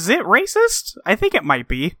is it racist? I think it might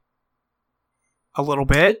be. A little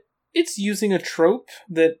bit. It's using a trope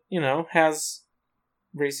that, has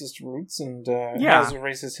racist roots and has a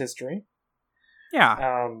racist history.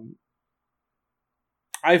 Yeah.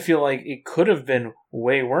 I feel like it could have been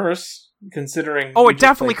way worse, considering... Oh, it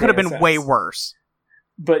definitely could have been way worse.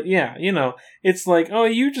 But yeah, it's like, oh,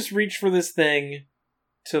 you just reach for this thing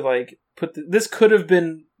to, like, this could have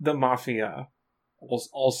been the Mafia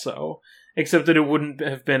also, except that it wouldn't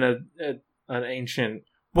have been an ancient...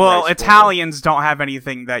 Well, Italians don't have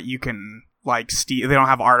anything that you can, like, steal. They don't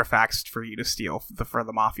have artifacts for you to steal for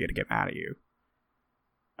the Mafia to get mad at you.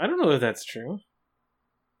 I don't know if that's true.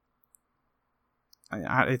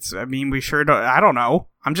 We sure don't. I don't know.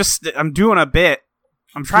 I'm doing a bit.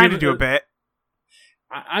 I'm trying to do a bit.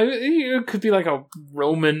 It could be like a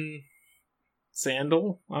Roman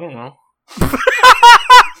sandal. I don't know.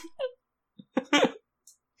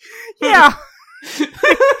 Yeah.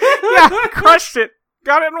 Yeah, crushed it.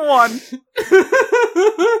 Got it in one.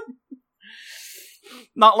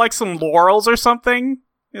 Not like some laurels or something?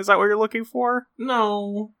 Is that what you're looking for?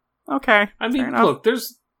 No. Okay. I mean, look,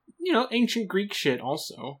 there's, ancient Greek shit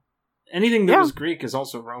also. Anything that was Greek is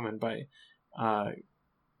also Roman by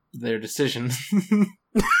their decision.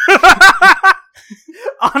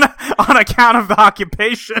 on account of the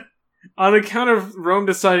occupation. On account of Rome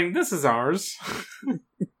deciding this is ours.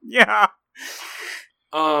 Yeah.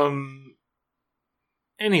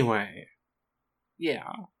 Anyway.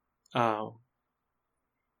 Yeah.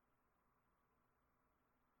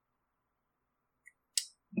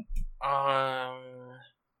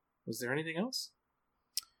 Was there anything else?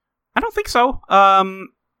 I don't think so.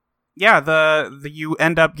 Yeah, the you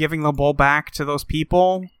end up giving the bull back to those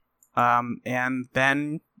people, and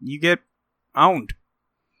then you get owned.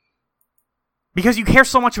 Because you care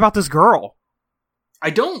so much about this girl. I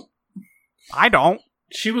don't.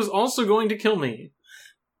 She was also going to kill me.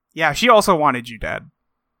 Yeah, she also wanted you dead.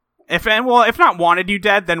 If not wanted you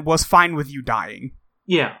dead, then was fine with you dying.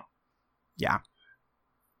 Yeah. Yeah.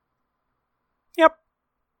 Yep.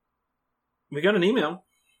 We got an email.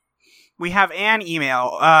 We have an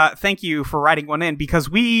email. Thank you for writing one in, because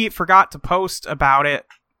we forgot to post about it.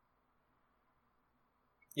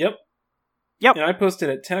 Yep. And I posted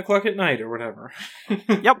at 10 o'clock at night or whatever.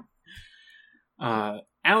 Yep.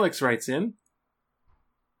 Alex writes in,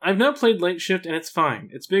 I've now played Late Shift and it's fine.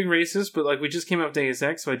 It's big racist, but we just came out of Deus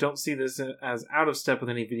Ex, so I don't see this as out of step with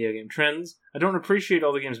any video game trends. I don't appreciate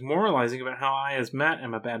all the games moralizing about how I, as Matt,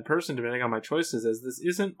 am a bad person depending on my choices, as this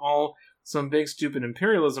isn't all some big stupid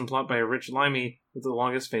imperialism plot by a rich limey with the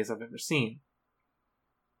longest face I've ever seen.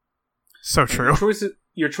 So true.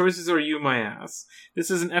 Your choices are you, my ass.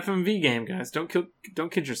 This is an FMV game, guys. Don't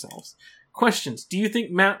kid yourselves. Questions. Do you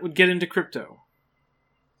think Matt would get into crypto?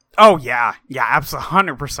 Oh, yeah. Yeah,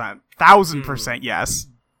 absolutely. 100%. 1,000% yes.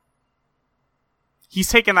 He's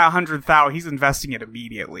taking that 100,000. He's investing it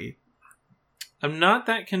immediately. I'm not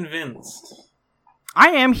that convinced. I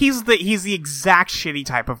am. He's the exact shitty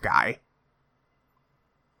type of guy.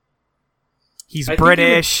 He's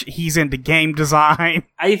British. He's into game design.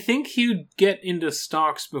 I think he'd get into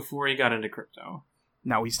stocks before he got into crypto.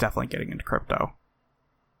 No, he's definitely getting into crypto.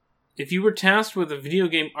 If you were tasked with a video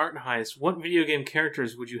game art heist, what video game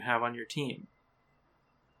characters would you have on your team?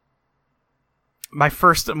 My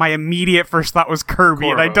immediate first thought was Kirby,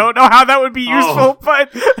 Corvo. And I don't know how that would be useful,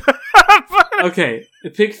 but... Okay,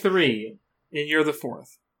 pick 3, and you're the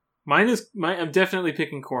 4th. I'm definitely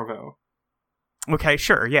picking Corvo. Okay,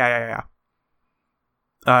 sure, yeah.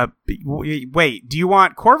 Wait, do you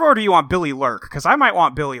want Corvo or do you want Billy Lurk? Because I might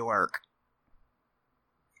want Billy Lurk.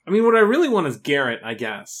 I mean, what I really want is Garrett, I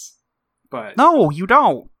guess. But no, you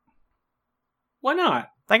don't. Why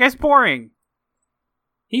not? That guy's boring.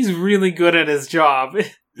 He's really good at his job.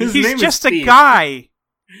 He's just a guy.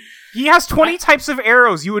 He has 20 types of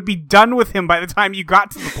arrows. You would be done with him by the time you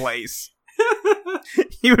got to the place.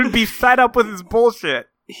 You would be fed up with his bullshit.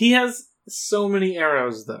 He has so many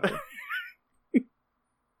arrows, though.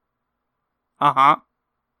 Uh-huh.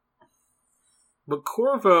 But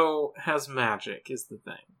Corvo has magic, is the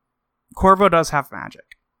thing. Corvo does have magic.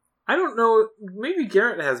 I don't know. Maybe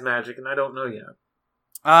Garrett has magic, and I don't know yet.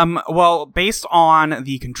 Well, based on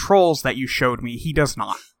the controls that you showed me, he does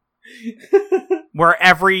not. Where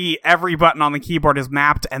every button on the keyboard is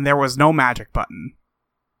mapped, and there was no magic button.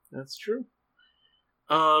 That's true.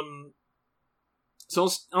 So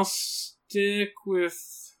I'll stick with...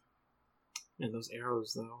 Man, those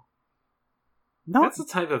arrows, though. No. That's a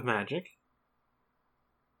type of magic.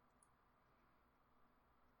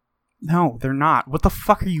 No, they're not. What the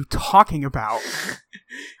fuck are you talking about?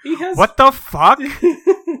 He has... What the fuck?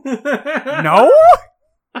 No?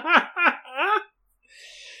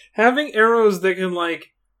 Having arrows that can,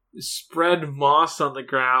 spread moss on the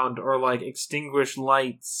ground or, extinguish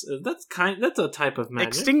lights, that's a type of magic.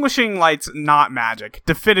 Extinguishing lights, not magic.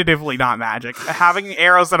 Definitively not magic. Having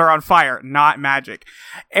arrows that are on fire, not magic.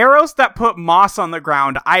 Arrows that put moss on the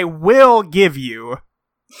ground, I will give you.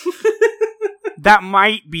 That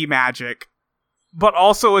might be magic, but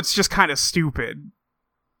also it's just kind of stupid.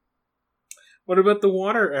 What about the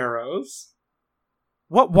water arrows?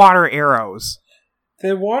 What water arrows?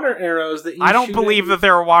 The water arrows that you I don't believe that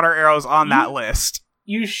there are water arrows on that list.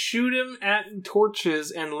 You shoot them at torches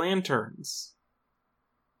and lanterns.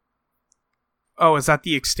 Oh, is that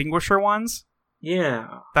the extinguisher ones?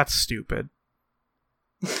 Yeah. That's stupid.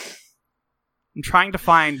 I'm trying to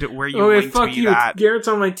find where you linked fuck me you. that. Garrett's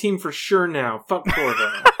on my team for sure now. Fuck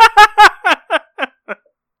Corvo.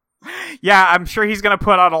 Yeah, I'm sure he's gonna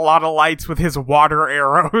put out a lot of lights with his water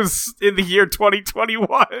arrows in the year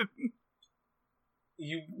 2021.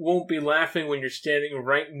 You won't be laughing when you're standing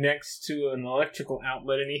right next to an electrical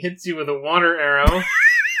outlet and he hits you with a water arrow.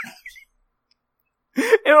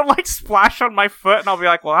 It'll splash on my foot and I'll be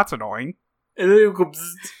like, well, that's annoying. And then it'll go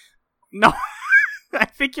bzzzt. No. I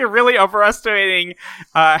think you're really overestimating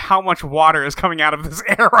how much water is coming out of this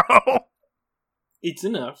arrow. It's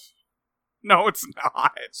enough. No, it's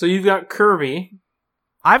not. So you've got Kirby.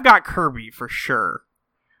 I've got Kirby for sure.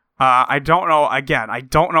 I don't know. Again, I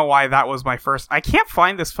don't know why that was my first. I can't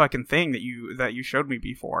find this fucking thing that you showed me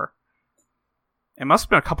before. It must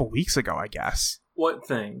have been a couple weeks ago, I guess. What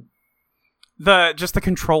thing? Just the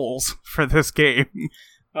controls for this game.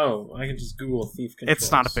 Oh, I can just Google Thief controls.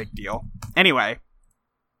 It's not a big deal. Anyway.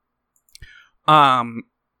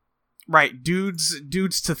 Right,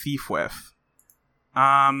 dudes to thief with.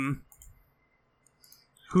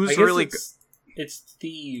 Who's really good? It's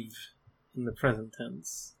thieve in the present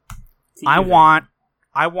tense. I want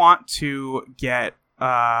to get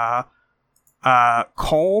Colm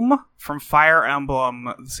from Fire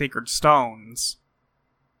Emblem Sacred Stones.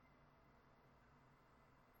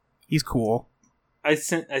 He's cool. I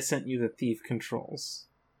sent you the thief controls.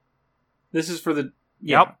 This is for the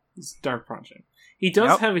Yep. It's Dark Project. He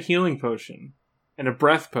does have a healing potion and a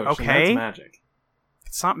breath potion. Okay. That's magic.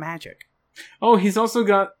 It's not magic. Oh, he's also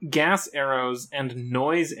got gas arrows and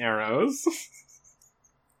noise arrows.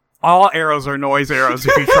 All arrows are noise arrows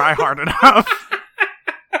if you try hard enough.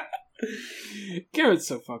 Garrett's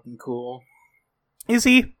so fucking cool. Is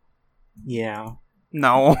he? Yeah.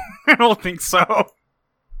 No, I don't think so.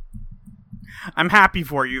 I'm happy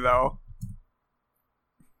for you, though.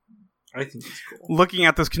 I think he's cool. Looking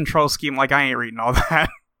at this control scheme, like, I ain't reading all that.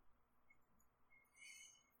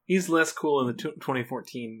 He's less cool in the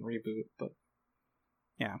 2014 reboot, but...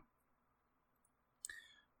 Yeah.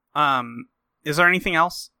 Is there anything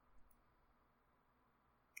else?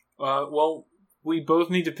 Well, we both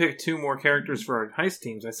need to pick 2 more characters for our heist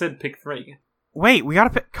teams. I said pick 3. Wait, we gotta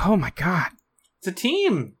pick... Oh my god. It's a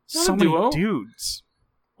team! Not So a many duo. dudes.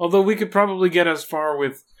 Although we could probably get as far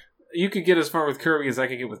with... You could get as far with Kirby as I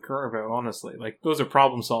could get with Kurobo, honestly. Like, those are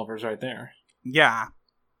problem solvers right there. Yeah.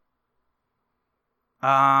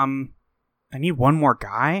 I need one more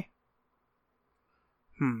guy?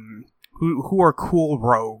 Who are cool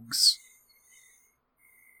rogues?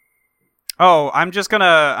 Oh, I'm just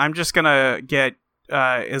gonna get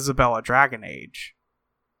Isabella Dragon Age.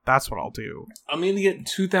 That's what I'll do. I'm gonna get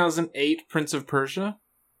 2008 Prince of Persia.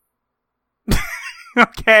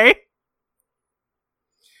 Okay.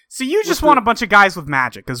 So you just want a bunch of guys with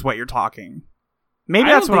magic, is what you're talking. Maybe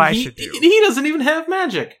that's what I should do. He doesn't even have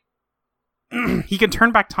magic. He can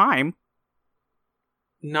turn back time.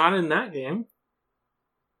 Not in that game.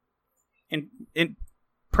 In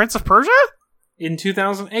Prince of Persia? In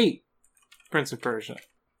 2008, Prince of Persia.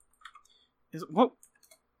 What?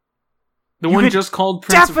 The one just called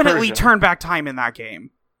Prince of Persia. Definitely turn back time in that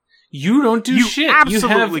game. You don't do shit.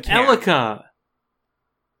 Absolutely you have Elika.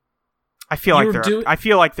 I feel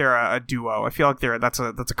like they're a duo. I feel like that's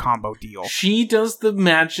a combo deal. She does the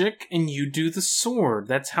magic and you do the sword.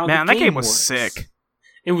 That's how Man, the game that game was works. Sick.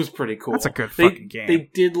 It was pretty cool. That's a good fucking game. They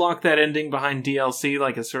did lock that ending behind DLC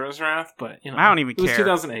like Asura's Wrath, but you know, I don't even care. It was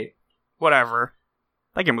 2008. Whatever.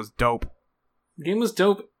 That game was dope. The game was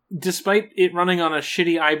dope, despite it running on a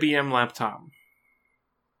shitty IBM laptop.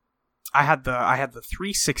 I had the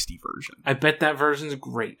 360 version. I bet that version's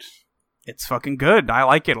great. It's fucking good. I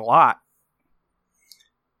like it a lot.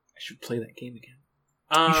 I should play that game again.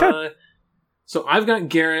 You should. So I've got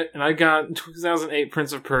Garrett, and I've got 2008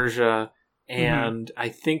 Prince of Persia, and I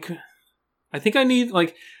think I need,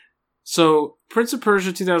 like... So, Prince of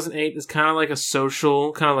Persia 2008 is kind of like a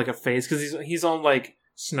social, kind of like a face, because he's all, like,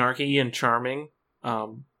 snarky and charming.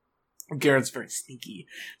 Garrett's very sneaky.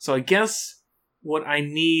 So I guess what I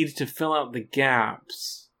need to fill out the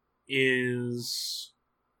gaps is...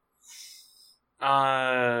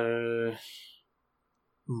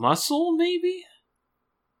 Muscle, maybe?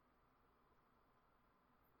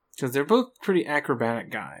 Because they're both pretty acrobatic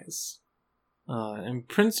guys. And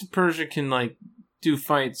Prince of Persia can, like, do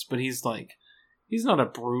fights, but he's not a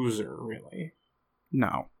bruiser, really.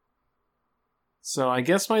 No. So I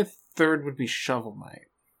guess my third would be Shovel Knight.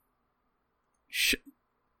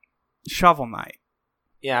 Shovel Knight.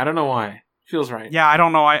 Yeah, I don't know why. Feels right. Yeah, I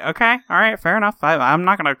don't know. Okay, all right, fair enough. I'm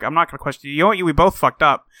not gonna question you. You know what? We both fucked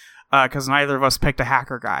up because neither of us picked a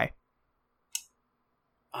hacker guy.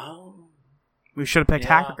 Oh. We should have picked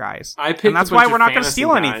hacker guys. I picked, and that's why we're not going to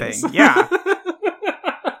steal anything. Yeah.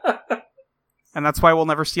 And that's why we'll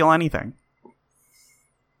never steal anything.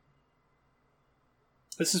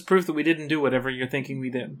 This is proof that we didn't do whatever you're thinking we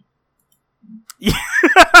did.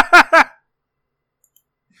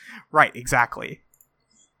 Right, exactly.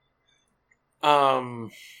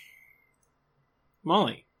 Molly.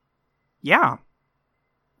 Yeah.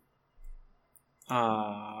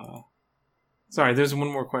 Sorry, there's one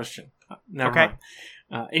more question. Never okay.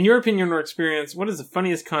 mind. In your opinion or experience, what is the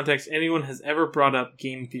funniest context anyone has ever brought up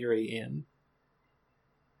game theory in?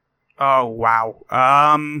 Oh, wow.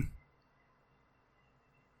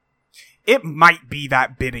 It might be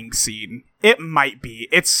that bidding scene. It might be.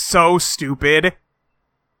 It's so stupid.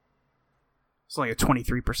 It's only a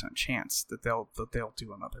 23% chance that they'll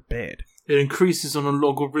do another bid. It increases on a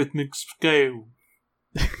logarithmic scale.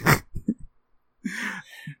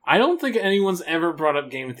 I don't think anyone's ever brought up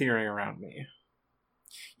game theory around me.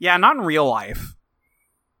 Yeah, not in real life.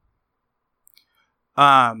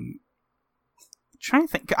 Trying to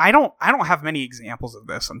think. I don't have many examples of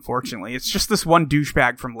this, unfortunately. It's just this one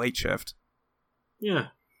douchebag from Late Shift. Yeah.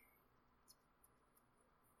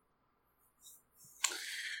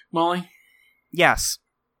 Molly? Yes.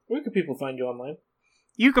 Where can people find you online?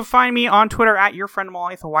 You can find me on Twitter at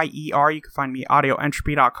yourfriendmolly, Y-E-R. You can find me at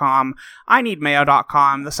audioentropy.com,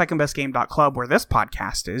 ineedmayo.com, thesecondbestgame.club, where this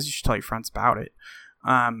podcast is. You should tell your friends about it.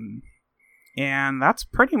 And that's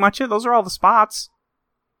pretty much it. Those are all the spots.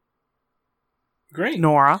 Great.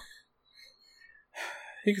 Nora?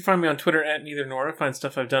 You can find me on Twitter at neither Nora. Find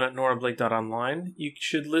stuff I've done at norablake.online. You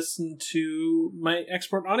should listen to my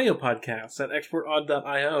Export Audio podcast at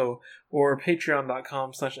exportaud.io or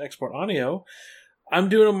patreon.com/exportaudio. I'm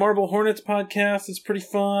doing a Marble Hornets podcast. It's pretty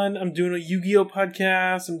fun. I'm doing a Yu-Gi-Oh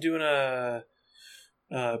podcast. I'm doing a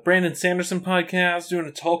Brandon Sanderson podcast. Doing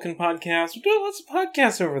a Tolkien podcast. We're doing lots of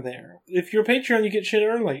podcasts over there. If you're a Patreon, you get shit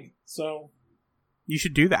early. So you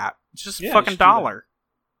should do that. It's just a fucking $1.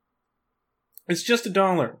 It's just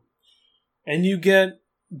 $1. And you get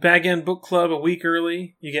Bag End Book Club a week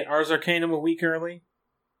early. You get Ars Arcanum a week early.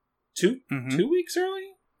 2 weeks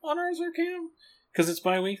early on Ars Arcanum? Because it's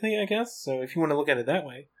bi-weekly, I guess. So if you want to look at it that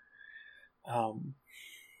way.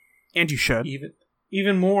 And you should.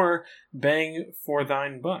 Even more bang for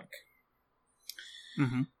thine buck.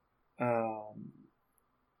 Mm-hmm.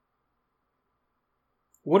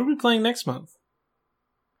 What are we playing next month?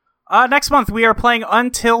 Next month we are playing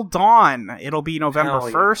Until Dawn. It'll be November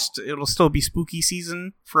 1st. It'll still be spooky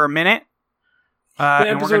season for a minute.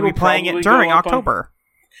 And we're going to be playing it during October.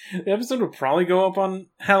 The episode will probably go up on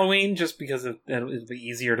Halloween just because it'll be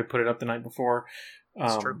easier to put it up the night before.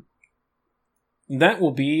 That's true. That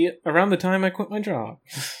will be around the time I quit my job.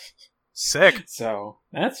 Sick. So,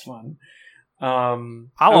 that's fun. I'll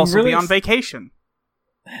also be on vacation.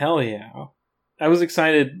 Hell yeah. I was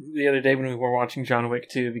excited the other day when we were watching John Wick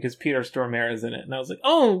 2 because Peter Stormare is in it. And I was like,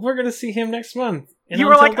 oh, we're going to see him next month. You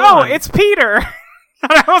were like, oh, it's Peter.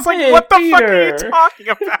 And I was like, hey, what the fuck are you talking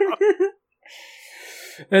about?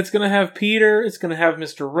 It's going to have Peter. It's going to have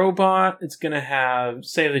Mr. Robot. It's going to have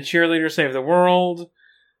Save the Cheerleader, Save the World.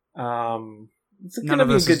 None of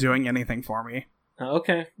this is doing anything for me.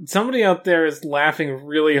 Okay. Somebody out there is laughing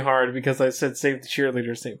really hard because I said Save the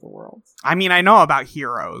Cheerleader, Save the World. I mean, I know about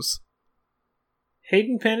Heroes.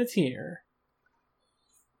 Hayden Panettiere.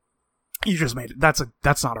 You just made it. That's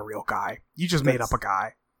not a real guy. You just made up a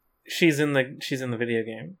guy. She's in the video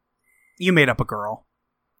game. You made up a girl.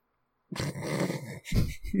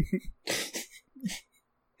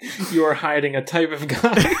 You are hiding a type of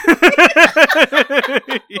guy.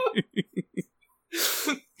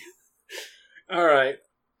 All right.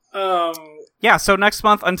 Yeah, so next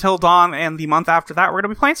month, Until Dawn, and the month after that, we're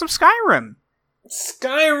going to be playing some Skyrim.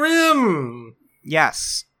 Skyrim!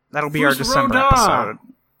 Yes. That'll be our December episode.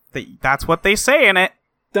 That's what they say in it.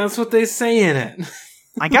 That's what they say in it.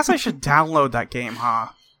 I guess I should download that game, huh?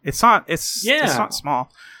 It's not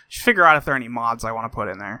small. Should figure out if there are any mods I want to put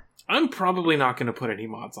in there. I'm probably not going to put any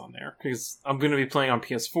mods on there, because I'm going to be playing on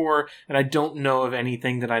PS4, and I don't know of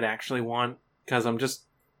anything that I'd actually want, because I'm just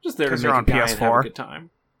there to make a guy and have a good time.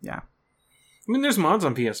 Yeah. I mean, there's mods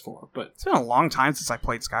on PS4, but... It's been a long time since I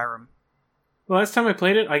played Skyrim. The last time I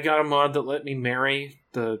played it, I got a mod that let me marry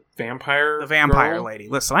the vampire girl. Lady.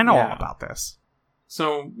 Listen, I know all about this.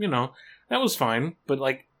 So, that was fine, but,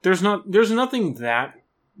 there's nothing that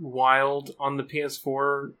wild on the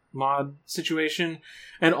PS4 mod situation,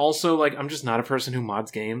 and also, I'm just not a person who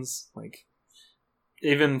mods games.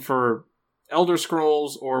 Even for Elder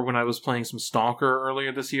Scrolls, or when I was playing some Stalker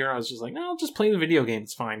earlier this year, I was just like, no, I'll just play the video game,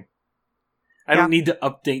 it's fine. I don't need to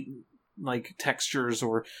update textures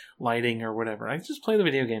or lighting or whatever. I just play the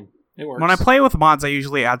video game. It works. When I play with mods, I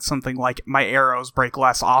usually add something like my arrows break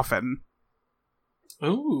less often.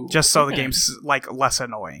 Ooh. Just so the game's less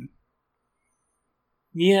annoying.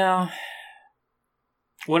 Yeah.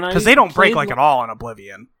 Because they don't break at all in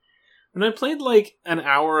Oblivion. When I played an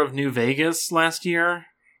hour of New Vegas last year,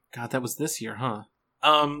 God, that was this year, huh?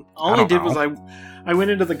 All I did was I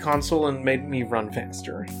went into the console and made me run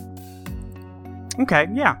faster. Okay,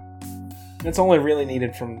 yeah. That's all I really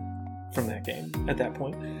needed from that game at that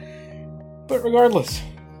point. But regardless,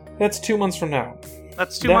 that's 2 months from now.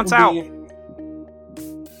 That's 2 months out.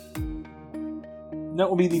 That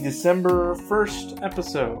will be the December 1st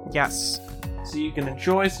episode. Yes. So you can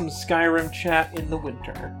enjoy some Skyrim chat in the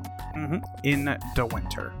winter. In the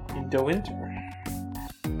winter. In the winter.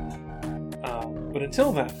 But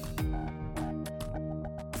until then,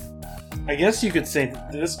 I guess you could say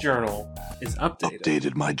that this journal is updated.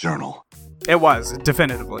 Updated my journal. It was,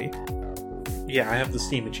 definitively. Yeah, I have the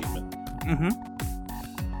Steam achievement.